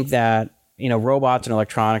I think that, robots and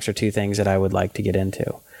electronics are two things that I would like to get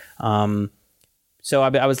into. So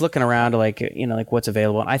I was looking around to like what's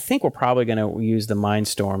available. And I think we're probably going to use the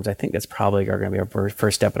Mindstorms. I think that's probably going to be our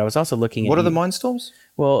first step. But I was also looking at... What are the Mindstorms?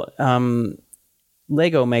 Well,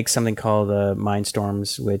 Lego makes something called the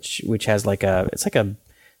Mindstorms, which has it's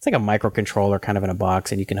like a microcontroller kind of in a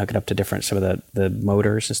box, and you can hook it up to different some of the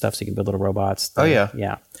motors and stuff, so you can build little robots.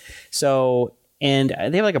 Yeah. So, and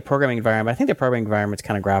they have like a programming environment. I think the programming environment's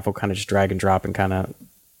kind of graphical, kind of just drag and drop and kind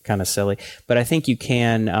of silly. But I think you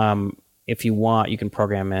can, if you want, you can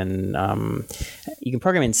program in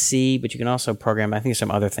C, but you can also program. I think there's some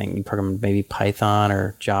other thing. You can program maybe Python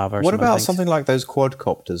or Java. Or what about something like those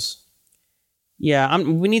quadcopters? Yeah,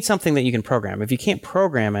 we need something that you can program. If you can't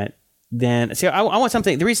program it, then I want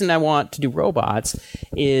something. The reason I want to do robots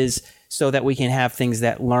is so that we can have things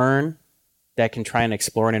that learn, that can try and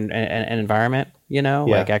explore an environment,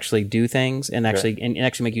 like actually do things and actually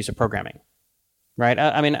make use of programming, right?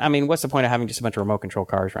 I mean, what's the point of having just a bunch of remote control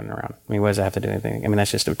cars running around? I mean, what does that have to do with anything? I mean,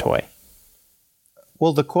 that's just a toy.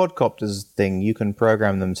 Well, the quadcopters thing, you can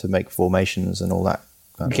program them to make formations and all that.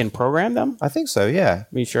 You can program them? I think so. Yeah.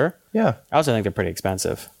 Are you sure? Yeah. I also think they're pretty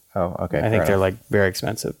expensive. Oh, okay. I think they're like very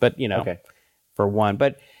expensive, but for one,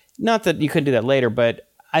 but not that you couldn't do that later,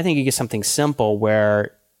 but I think you get something simple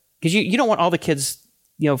where, because you don't want all the kids,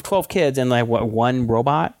 12 kids and like one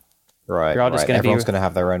robot. Right. They're all just Everyone's going to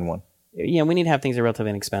have their own one. Yeah. We need to have things that are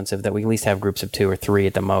relatively inexpensive that we at least have groups of 2 or 3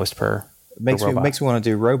 at the most per robot. Makes me want to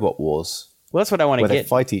do Robot Wars. Well, that's what I want to get. Where they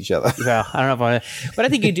fight each other. Well, I don't know but I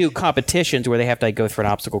think you do competitions where they have to go through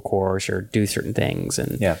an obstacle course or do certain things.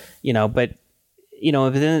 And, but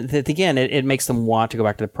then again, it makes them want to go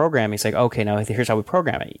back to the programming. It's like, okay, now here's how we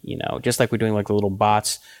program it. Just like we're doing like the little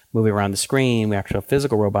bots moving around the screen, we actually have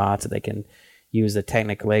physical robots that they can use the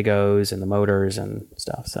Technic Legos and the motors and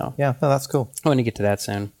stuff. So yeah, no, that's cool. I want to get to that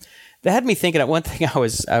soon. That had me thinking. One thing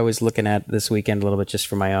I was looking at this weekend a little bit just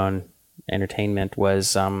for my own entertainment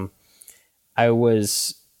was I don't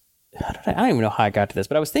even know how I got to this,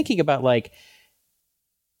 but I was thinking about like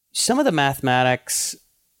some of the mathematics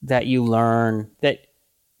that you learn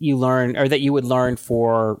or that you would learn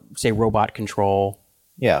for, say, robot control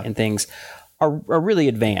and things are really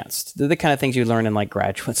advanced. They're the kind of things you learn in like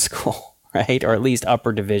graduate school, right? Or at least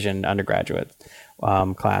upper division undergraduate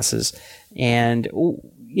classes. And,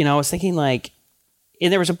 I was thinking like,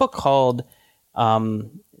 and there was a book called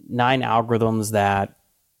 9 Algorithms That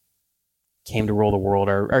Came to Rule the World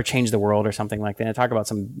or Change the World or something like that. And talk about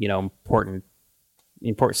some, important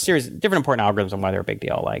series, different important algorithms and why they're a big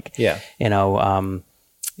deal. Like,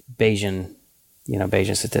 Bayesian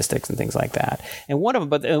Bayesian statistics and things like that. And one of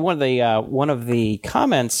the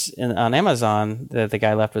comments on Amazon that the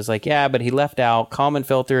guy left was like, yeah, but he left out Kalman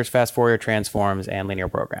filters, fast Fourier transforms, and linear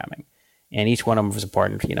programming. And each one of them was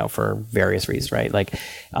important, for various reasons, right? Like,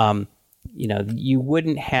 you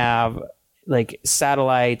wouldn't have like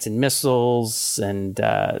satellites and missiles, and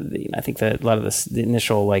I think that a lot of the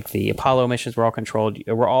initial, like the Apollo missions were all controlled.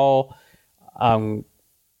 We're all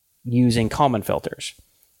using Kalman filters.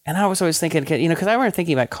 And I was always thinking, because I remember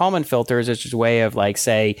thinking about Kalman filters as just a way of like,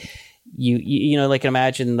 say, like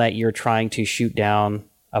imagine that you're trying to shoot down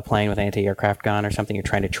a plane with an anti-aircraft gun or something. You're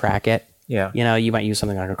trying to track it. Yeah. You might use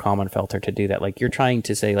something like a Kalman filter to do that. Like you're trying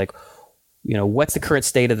to say, like, what's the current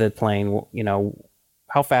state of the plane?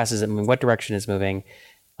 How fast is it moving? What direction is moving?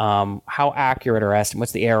 How accurate or estimate?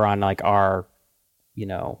 What's the error on like our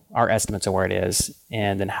estimates of where it is?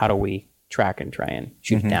 And then how do we track and try and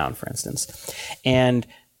shoot it down, for instance?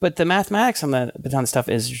 But the mathematics on the stuff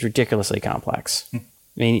is ridiculously complex. I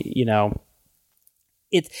mean,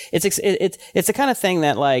 it's the kind of thing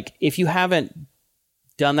that, like, if you haven't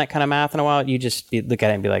done that kind of math in a while, you just look at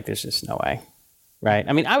it and be like, there's just no way, right?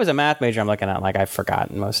 I mean, I was a math major. I'm looking at like I've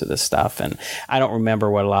forgotten most of this stuff, and I don't remember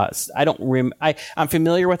what a lot. I'm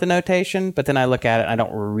familiar with the notation, but then I look at it, and I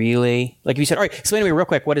don't really like. If you said, all right, explain to me real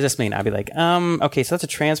quick, what does this mean? I'd be like, okay, so that's a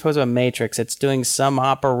transpose of a matrix. It's doing some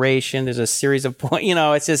operation. There's a series of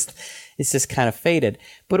points. It's just kind of faded.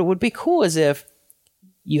 But it would be cool as if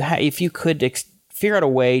you could figure out a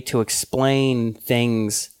way to explain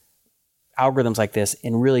algorithms like this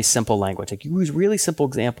in really simple language. Like you use really simple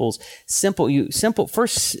examples, simple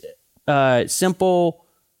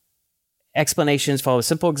explanations, follow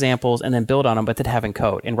simple examples, and then build on them, but then have in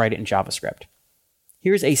code and write it in JavaScript.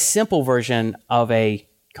 Here's a simple version of a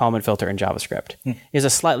Kalman filter in JavaScript. Here's a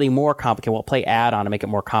slightly more complicated, we'll play add-on to make it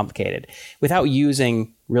more complicated without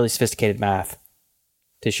using really sophisticated math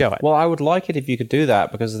to show it. Well, I would like it if you could do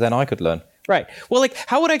that, because then I could learn. Right. Well, like,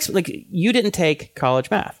 how would I, you didn't take college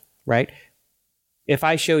math, right? If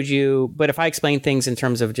I showed you, but if I explained things in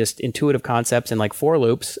terms of just intuitive concepts and like for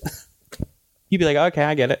loops, you'd be like, okay,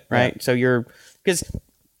 I get it, right? Yeah. So because,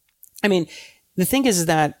 I mean, the thing is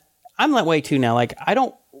that I'm that way too now. Like, I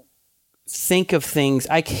don't think of things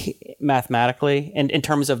mathematically and in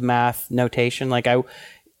terms of math notation. Like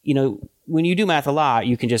when you do math a lot,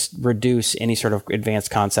 you can just reduce any sort of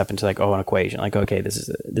advanced concept into like, an equation. Like, okay, this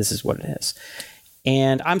is what it is.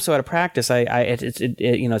 And I'm so out of practice.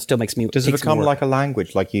 It still makes me. Does it become like a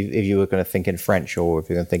language? Like if you were going to think in French or if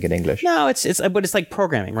you're going to think in English? No, but it's like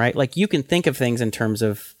programming, right? Like you can think of things in terms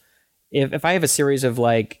of if I have a series of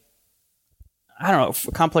like, I don't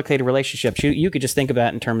know, complicated relationships. You could just think of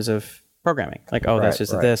that in terms of programming. Like, that's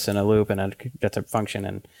just this and a loop and that's a function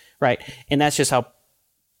and right. And that's just how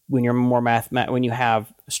when you're more when you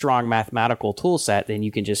have a strong mathematical tool set, then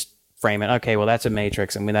you can just frame it. Okay, well, that's a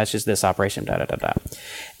matrix. I mean, that's just this operation,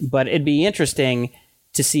 But it'd be interesting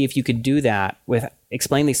to see if you could do that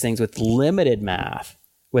explain these things with limited math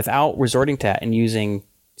without resorting to that and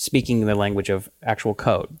speaking the language of actual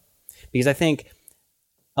code. Because I think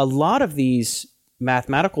a lot of these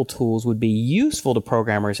mathematical tools would be useful to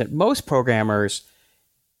programmers, and most programmers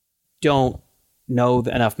don't know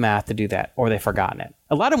enough math to do that, or they've forgotten it.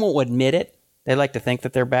 A lot of them won't admit it. They like to think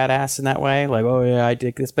that they're badass in that way. Like, oh yeah, I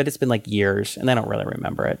did this, but it's been like years and they don't really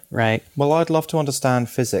remember it, right? Well, I'd love to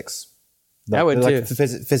understand physics. I would too.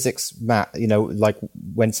 Physics, math, like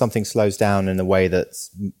when something slows down in a way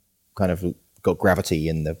that's kind of got gravity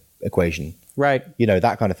in the equation. Right.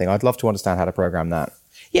 That kind of thing. I'd love to understand how to program that.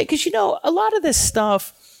 Yeah, because, a lot of this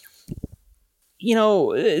stuff,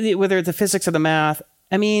 whether the physics or the math,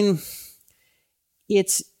 I mean,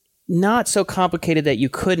 it's not so complicated that you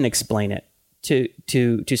couldn't explain it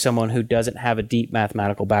to someone who doesn't have a deep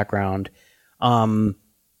mathematical background in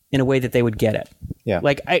a way that they would get it. Yeah.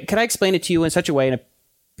 Like, could I explain it to you in such a way in a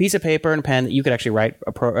piece of paper and a pen that you could actually write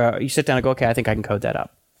you sit down and go, okay, I think I can code that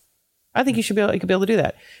up. I think you could be able to do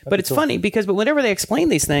that. But it's funny because whenever they explain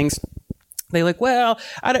these things, they're like, well,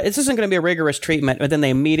 this isn't going to be a rigorous treatment, but then they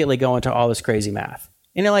immediately go into all this crazy math.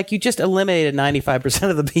 And you're like, you just eliminated 95%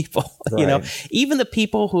 of the people, right. Even the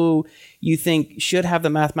people who you think should have the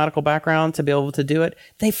mathematical background to be able to do it,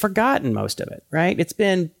 they've forgotten most of it, right? It's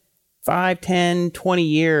been 5, 10, 20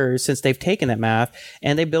 years since they've taken that math,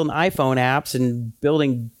 and they build iPhone apps and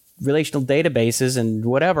building relational databases and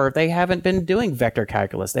whatever. They haven't been doing vector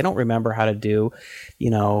calculus. They don't remember how to do, they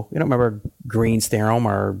don't remember Green's theorem,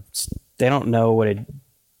 or they don't know what a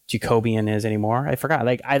Jacobian is anymore. I forgot.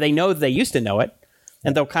 Like they know they used to know it.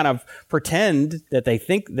 And they'll kind of pretend that they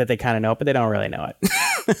think that they kind of know it, but they don't really know it.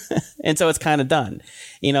 And so it's kind of done.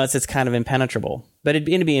 It's kind of impenetrable. But it'd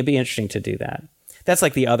be interesting to do that. That's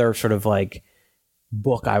like the other sort of like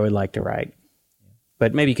book I would like to write.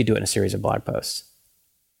 But maybe you could do it in a series of blog posts.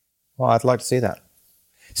 Well, I'd like to see that.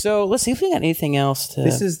 So let's see if we got anything else to...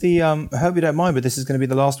 This is the, I hope you don't mind, but this is going to be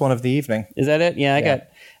the last one of the evening. Is that it? Yeah,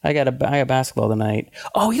 I got basketball tonight.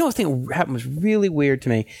 Oh, you know what thing happened was really weird to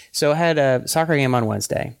me. So I had a soccer game on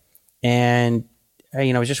Wednesday, and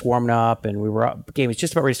I was just warming up, and the game was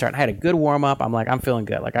just about ready to start. I had a good warm up. I'm like, I'm feeling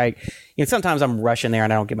good. Like sometimes I'm rushing there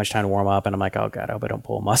and I don't get much time to warm up, and I'm like, oh God, I hope I don't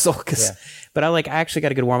pull a muscle. But I actually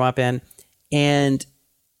got a good warm up in, and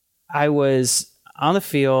I was on the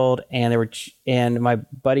field, and my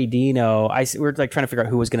buddy Dino, we were like trying to figure out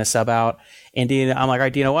who was going to sub out. And Dino, I'm like, all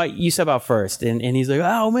right, Dino, what? You sub out first. And he's like,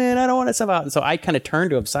 oh man, I don't want to sub out. And so I kind of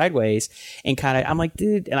turned to him sideways and I'm like,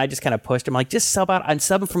 dude, and I just kind of pushed him, like, just sub out. I'm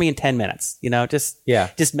subbing for me in 10 minutes,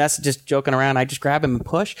 just joking around. I just grab him and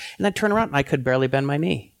push, and then turn around, and I could barely bend my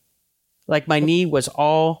knee. Like my knee was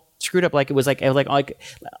all screwed up. Like it was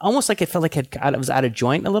almost like it felt like it was out of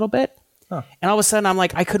joint a little bit. Huh. And all of a sudden I'm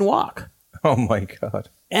like, I couldn't walk. Oh my God.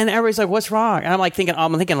 And everybody's like, what's wrong? And I'm thinking,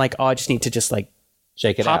 oh, I just need to just like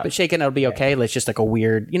shake it pop out. It, shake it, and it'll be okay. It's just like a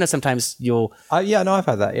weird, sometimes you'll... yeah, no, I've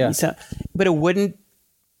had that, yeah. But it wouldn't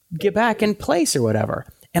get back in place or whatever.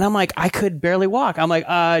 And I'm like, I could barely walk. I'm like,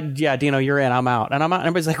 yeah, Dino, you're in. I'm out. And I'm out. And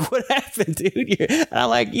everybody's like, what happened, dude? And I'm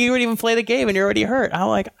like, you didn't even play the game and you're already hurt. I'm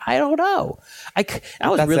like, I don't know. I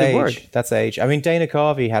was really worried. That's age. I mean, Dana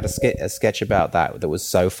Carvey had a sketch about that was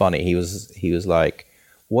so funny. He was like,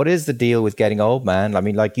 what is the deal with getting old, man? I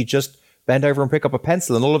mean, like, you just bend over and pick up a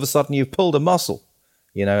pencil and all of a sudden you've pulled a muscle,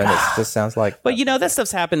 and it just sounds like... But, that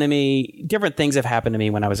stuff's happened to me. Different things have happened to me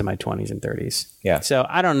when I was in my 20s and 30s. Yeah. So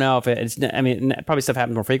I don't know if probably stuff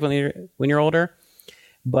happens more frequently when you're older.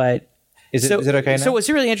 But... Is it okay now? So it's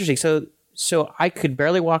really interesting. So I could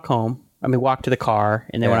barely walk home. Walk to the car.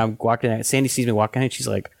 And then when I'm walking, Sandy sees me walking and she's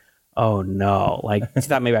like, oh no. Like, she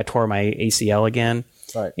thought maybe I tore my ACL again.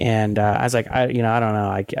 Right. And I was like, I don't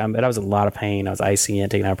know. But I was in a lot of pain. I was icy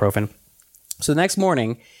and taking ibuprofen. So the next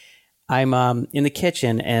morning, I'm in the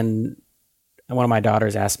kitchen, and one of my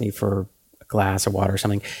daughters asked me for a glass of water or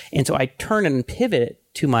something. And so I turn and pivot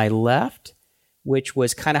to my left, which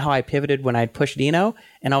was kind of how I pivoted when I'd pushed Dino.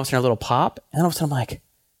 And all of a sudden, a little pop. And all of a sudden, I'm like,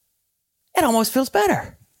 it almost feels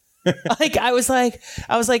better. I was like,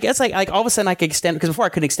 it's like all of a sudden I could extend, because before I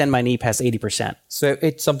couldn't extend my knee past 80%. So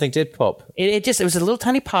something did pop. It was a little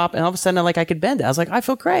tiny pop, and all of a sudden I could bend it. I was like, I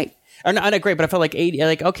feel great. Or not great, but I felt like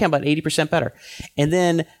 80, okay, I'm about 80% better. And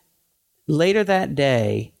then later that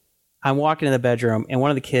day, I'm walking in the bedroom, and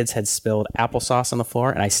one of the kids had spilled applesauce on the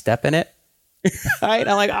floor, and I step in it. Right?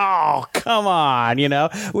 I'm like, oh, come on,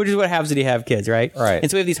 which is what happens when you have kids, right? Right.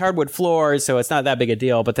 And so we have these hardwood floors, so it's not that big a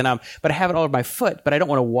deal. But I have it all over my foot, but I don't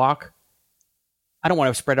want to walk. I don't want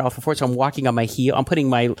to spread it off the floor, so I'm walking on my heel. I'm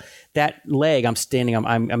putting that leg I'm standing on.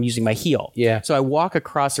 I'm using my heel. Yeah. So I walk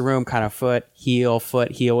across the room, kind of foot, heel,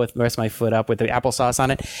 with the rest of my foot up with the applesauce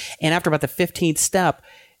on it. And after about the 15th step,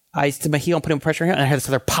 I stood my heel and put pressure here, and I had this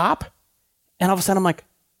other pop, and all of a sudden I'm like,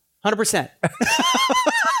 100%.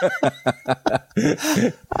 Like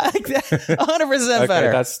that, 100% better.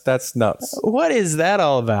 Okay, that's nuts. What is that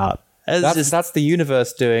all about? That's the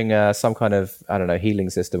universe doing some kind of, I don't know, healing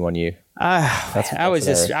system on you. I was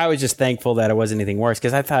just thankful that it wasn't anything worse,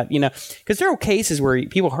 because I thought, because there are cases where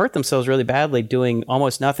people hurt themselves really badly doing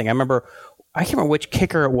almost nothing. I can't remember which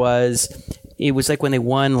kicker it was. It was like when they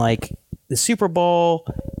won like the Super Bowl,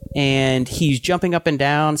 and he's jumping up and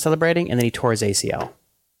down celebrating, and then he tore his ACL.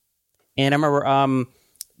 And I remember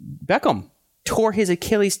Beckham tore his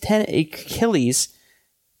Achilles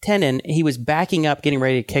tendon. He was backing up, getting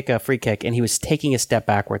ready to kick a free kick, and he was taking a step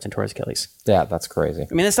backwards and tore his Achilles. Yeah, that's crazy.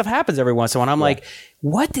 I mean, this stuff happens every once in a while. I'm like,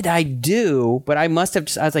 what did I do? But I must have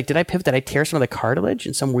I was like, did I pivot? Did I tear some of the cartilage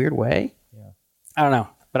in some weird way? Yeah. I don't know.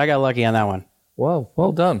 But I got lucky on that one. Whoa,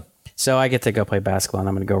 well done. So I get to go play basketball, and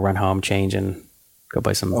I'm going to go run home, change, and go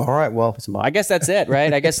play some. All right, well, some ball. I guess that's it,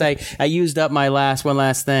 right? I guess I used up my one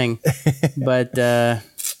last thing, but oh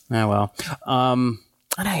well. And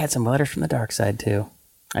I had some letters from the dark side too.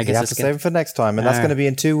 I guess you have to save it for next time, and that's going to be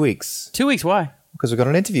in 2 weeks. 2 weeks? Why? Because we've got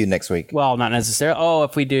an interview next week. Well, not necessarily. Oh,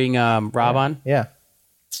 if we're doing Rob on? Yeah.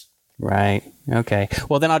 Right. Okay.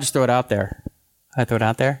 Well, then I'll just throw it out there. I throw it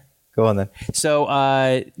out there? Go on then. So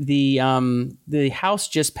the House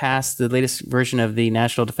just passed the latest version of the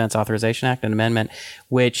National Defense Authorization Act, an amendment,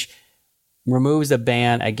 which removes the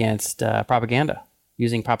ban against propaganda,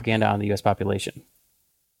 using propaganda on the U.S. population.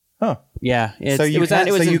 Huh. Yeah. So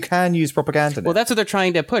you can use propaganda now. Well, that's what they're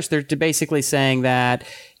trying to push. They're basically saying that,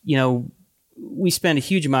 we spend a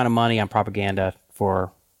huge amount of money on propaganda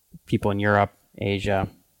for people in Europe, Asia,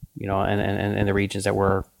 in the regions that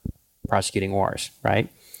were prosecuting wars, right?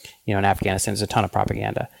 In Afghanistan, there's a ton of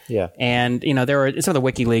propaganda. Yeah. And, there were some of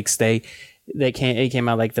the WikiLeaks, it came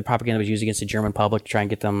out like the propaganda was used against the German public to try and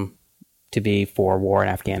get them to be for war in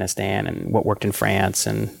Afghanistan and what worked in France.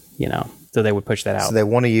 And, so they would push that out. So they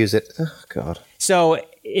want to use it. Oh, God. So,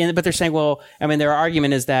 but they're saying, their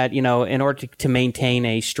argument is that, in order to maintain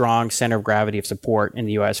a strong center of gravity of support in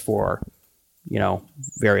the U.S. for,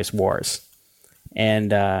 various wars.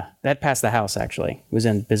 And that passed the House, actually. It was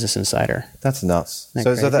in Business Insider. That's nuts.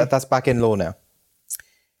 So that's back in law now?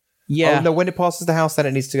 Yeah. Oh, no, when it passes the House, then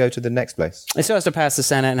it needs to go to the next place. It still has to pass the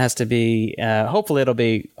Senate and has to be,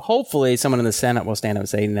 hopefully someone in the Senate will stand up and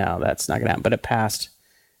say, no, that's not going to happen. But it passed.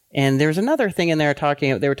 And there's another thing in there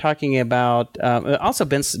they were talking about, also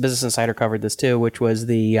Business Insider covered this too, which was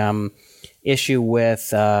the issue with,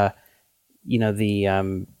 the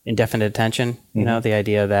indefinite detention, the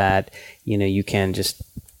idea that, you can just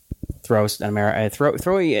throw not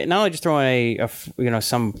only just throwing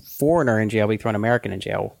some foreigner in jail, but you throw an American in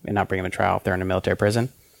jail and not bring him to trial if they're in a military prison.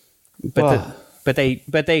 But they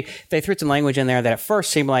threw some language in there that at first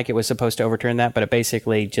seemed like it was supposed to overturn that, but it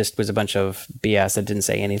basically just was a bunch of BS that didn't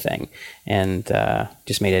say anything, and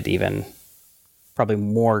just made it even probably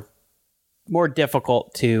more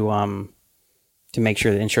difficult to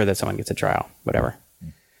ensure that someone gets a trial, whatever.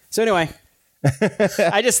 So anyway,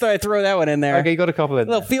 I just thought I'd throw that one in there. Okay, you got a couple in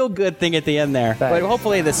there. A little feel-good thing at the end there. Thanks. But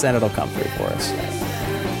hopefully the Senate will come through for us.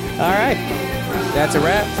 All right. That's a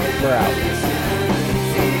wrap. We're out.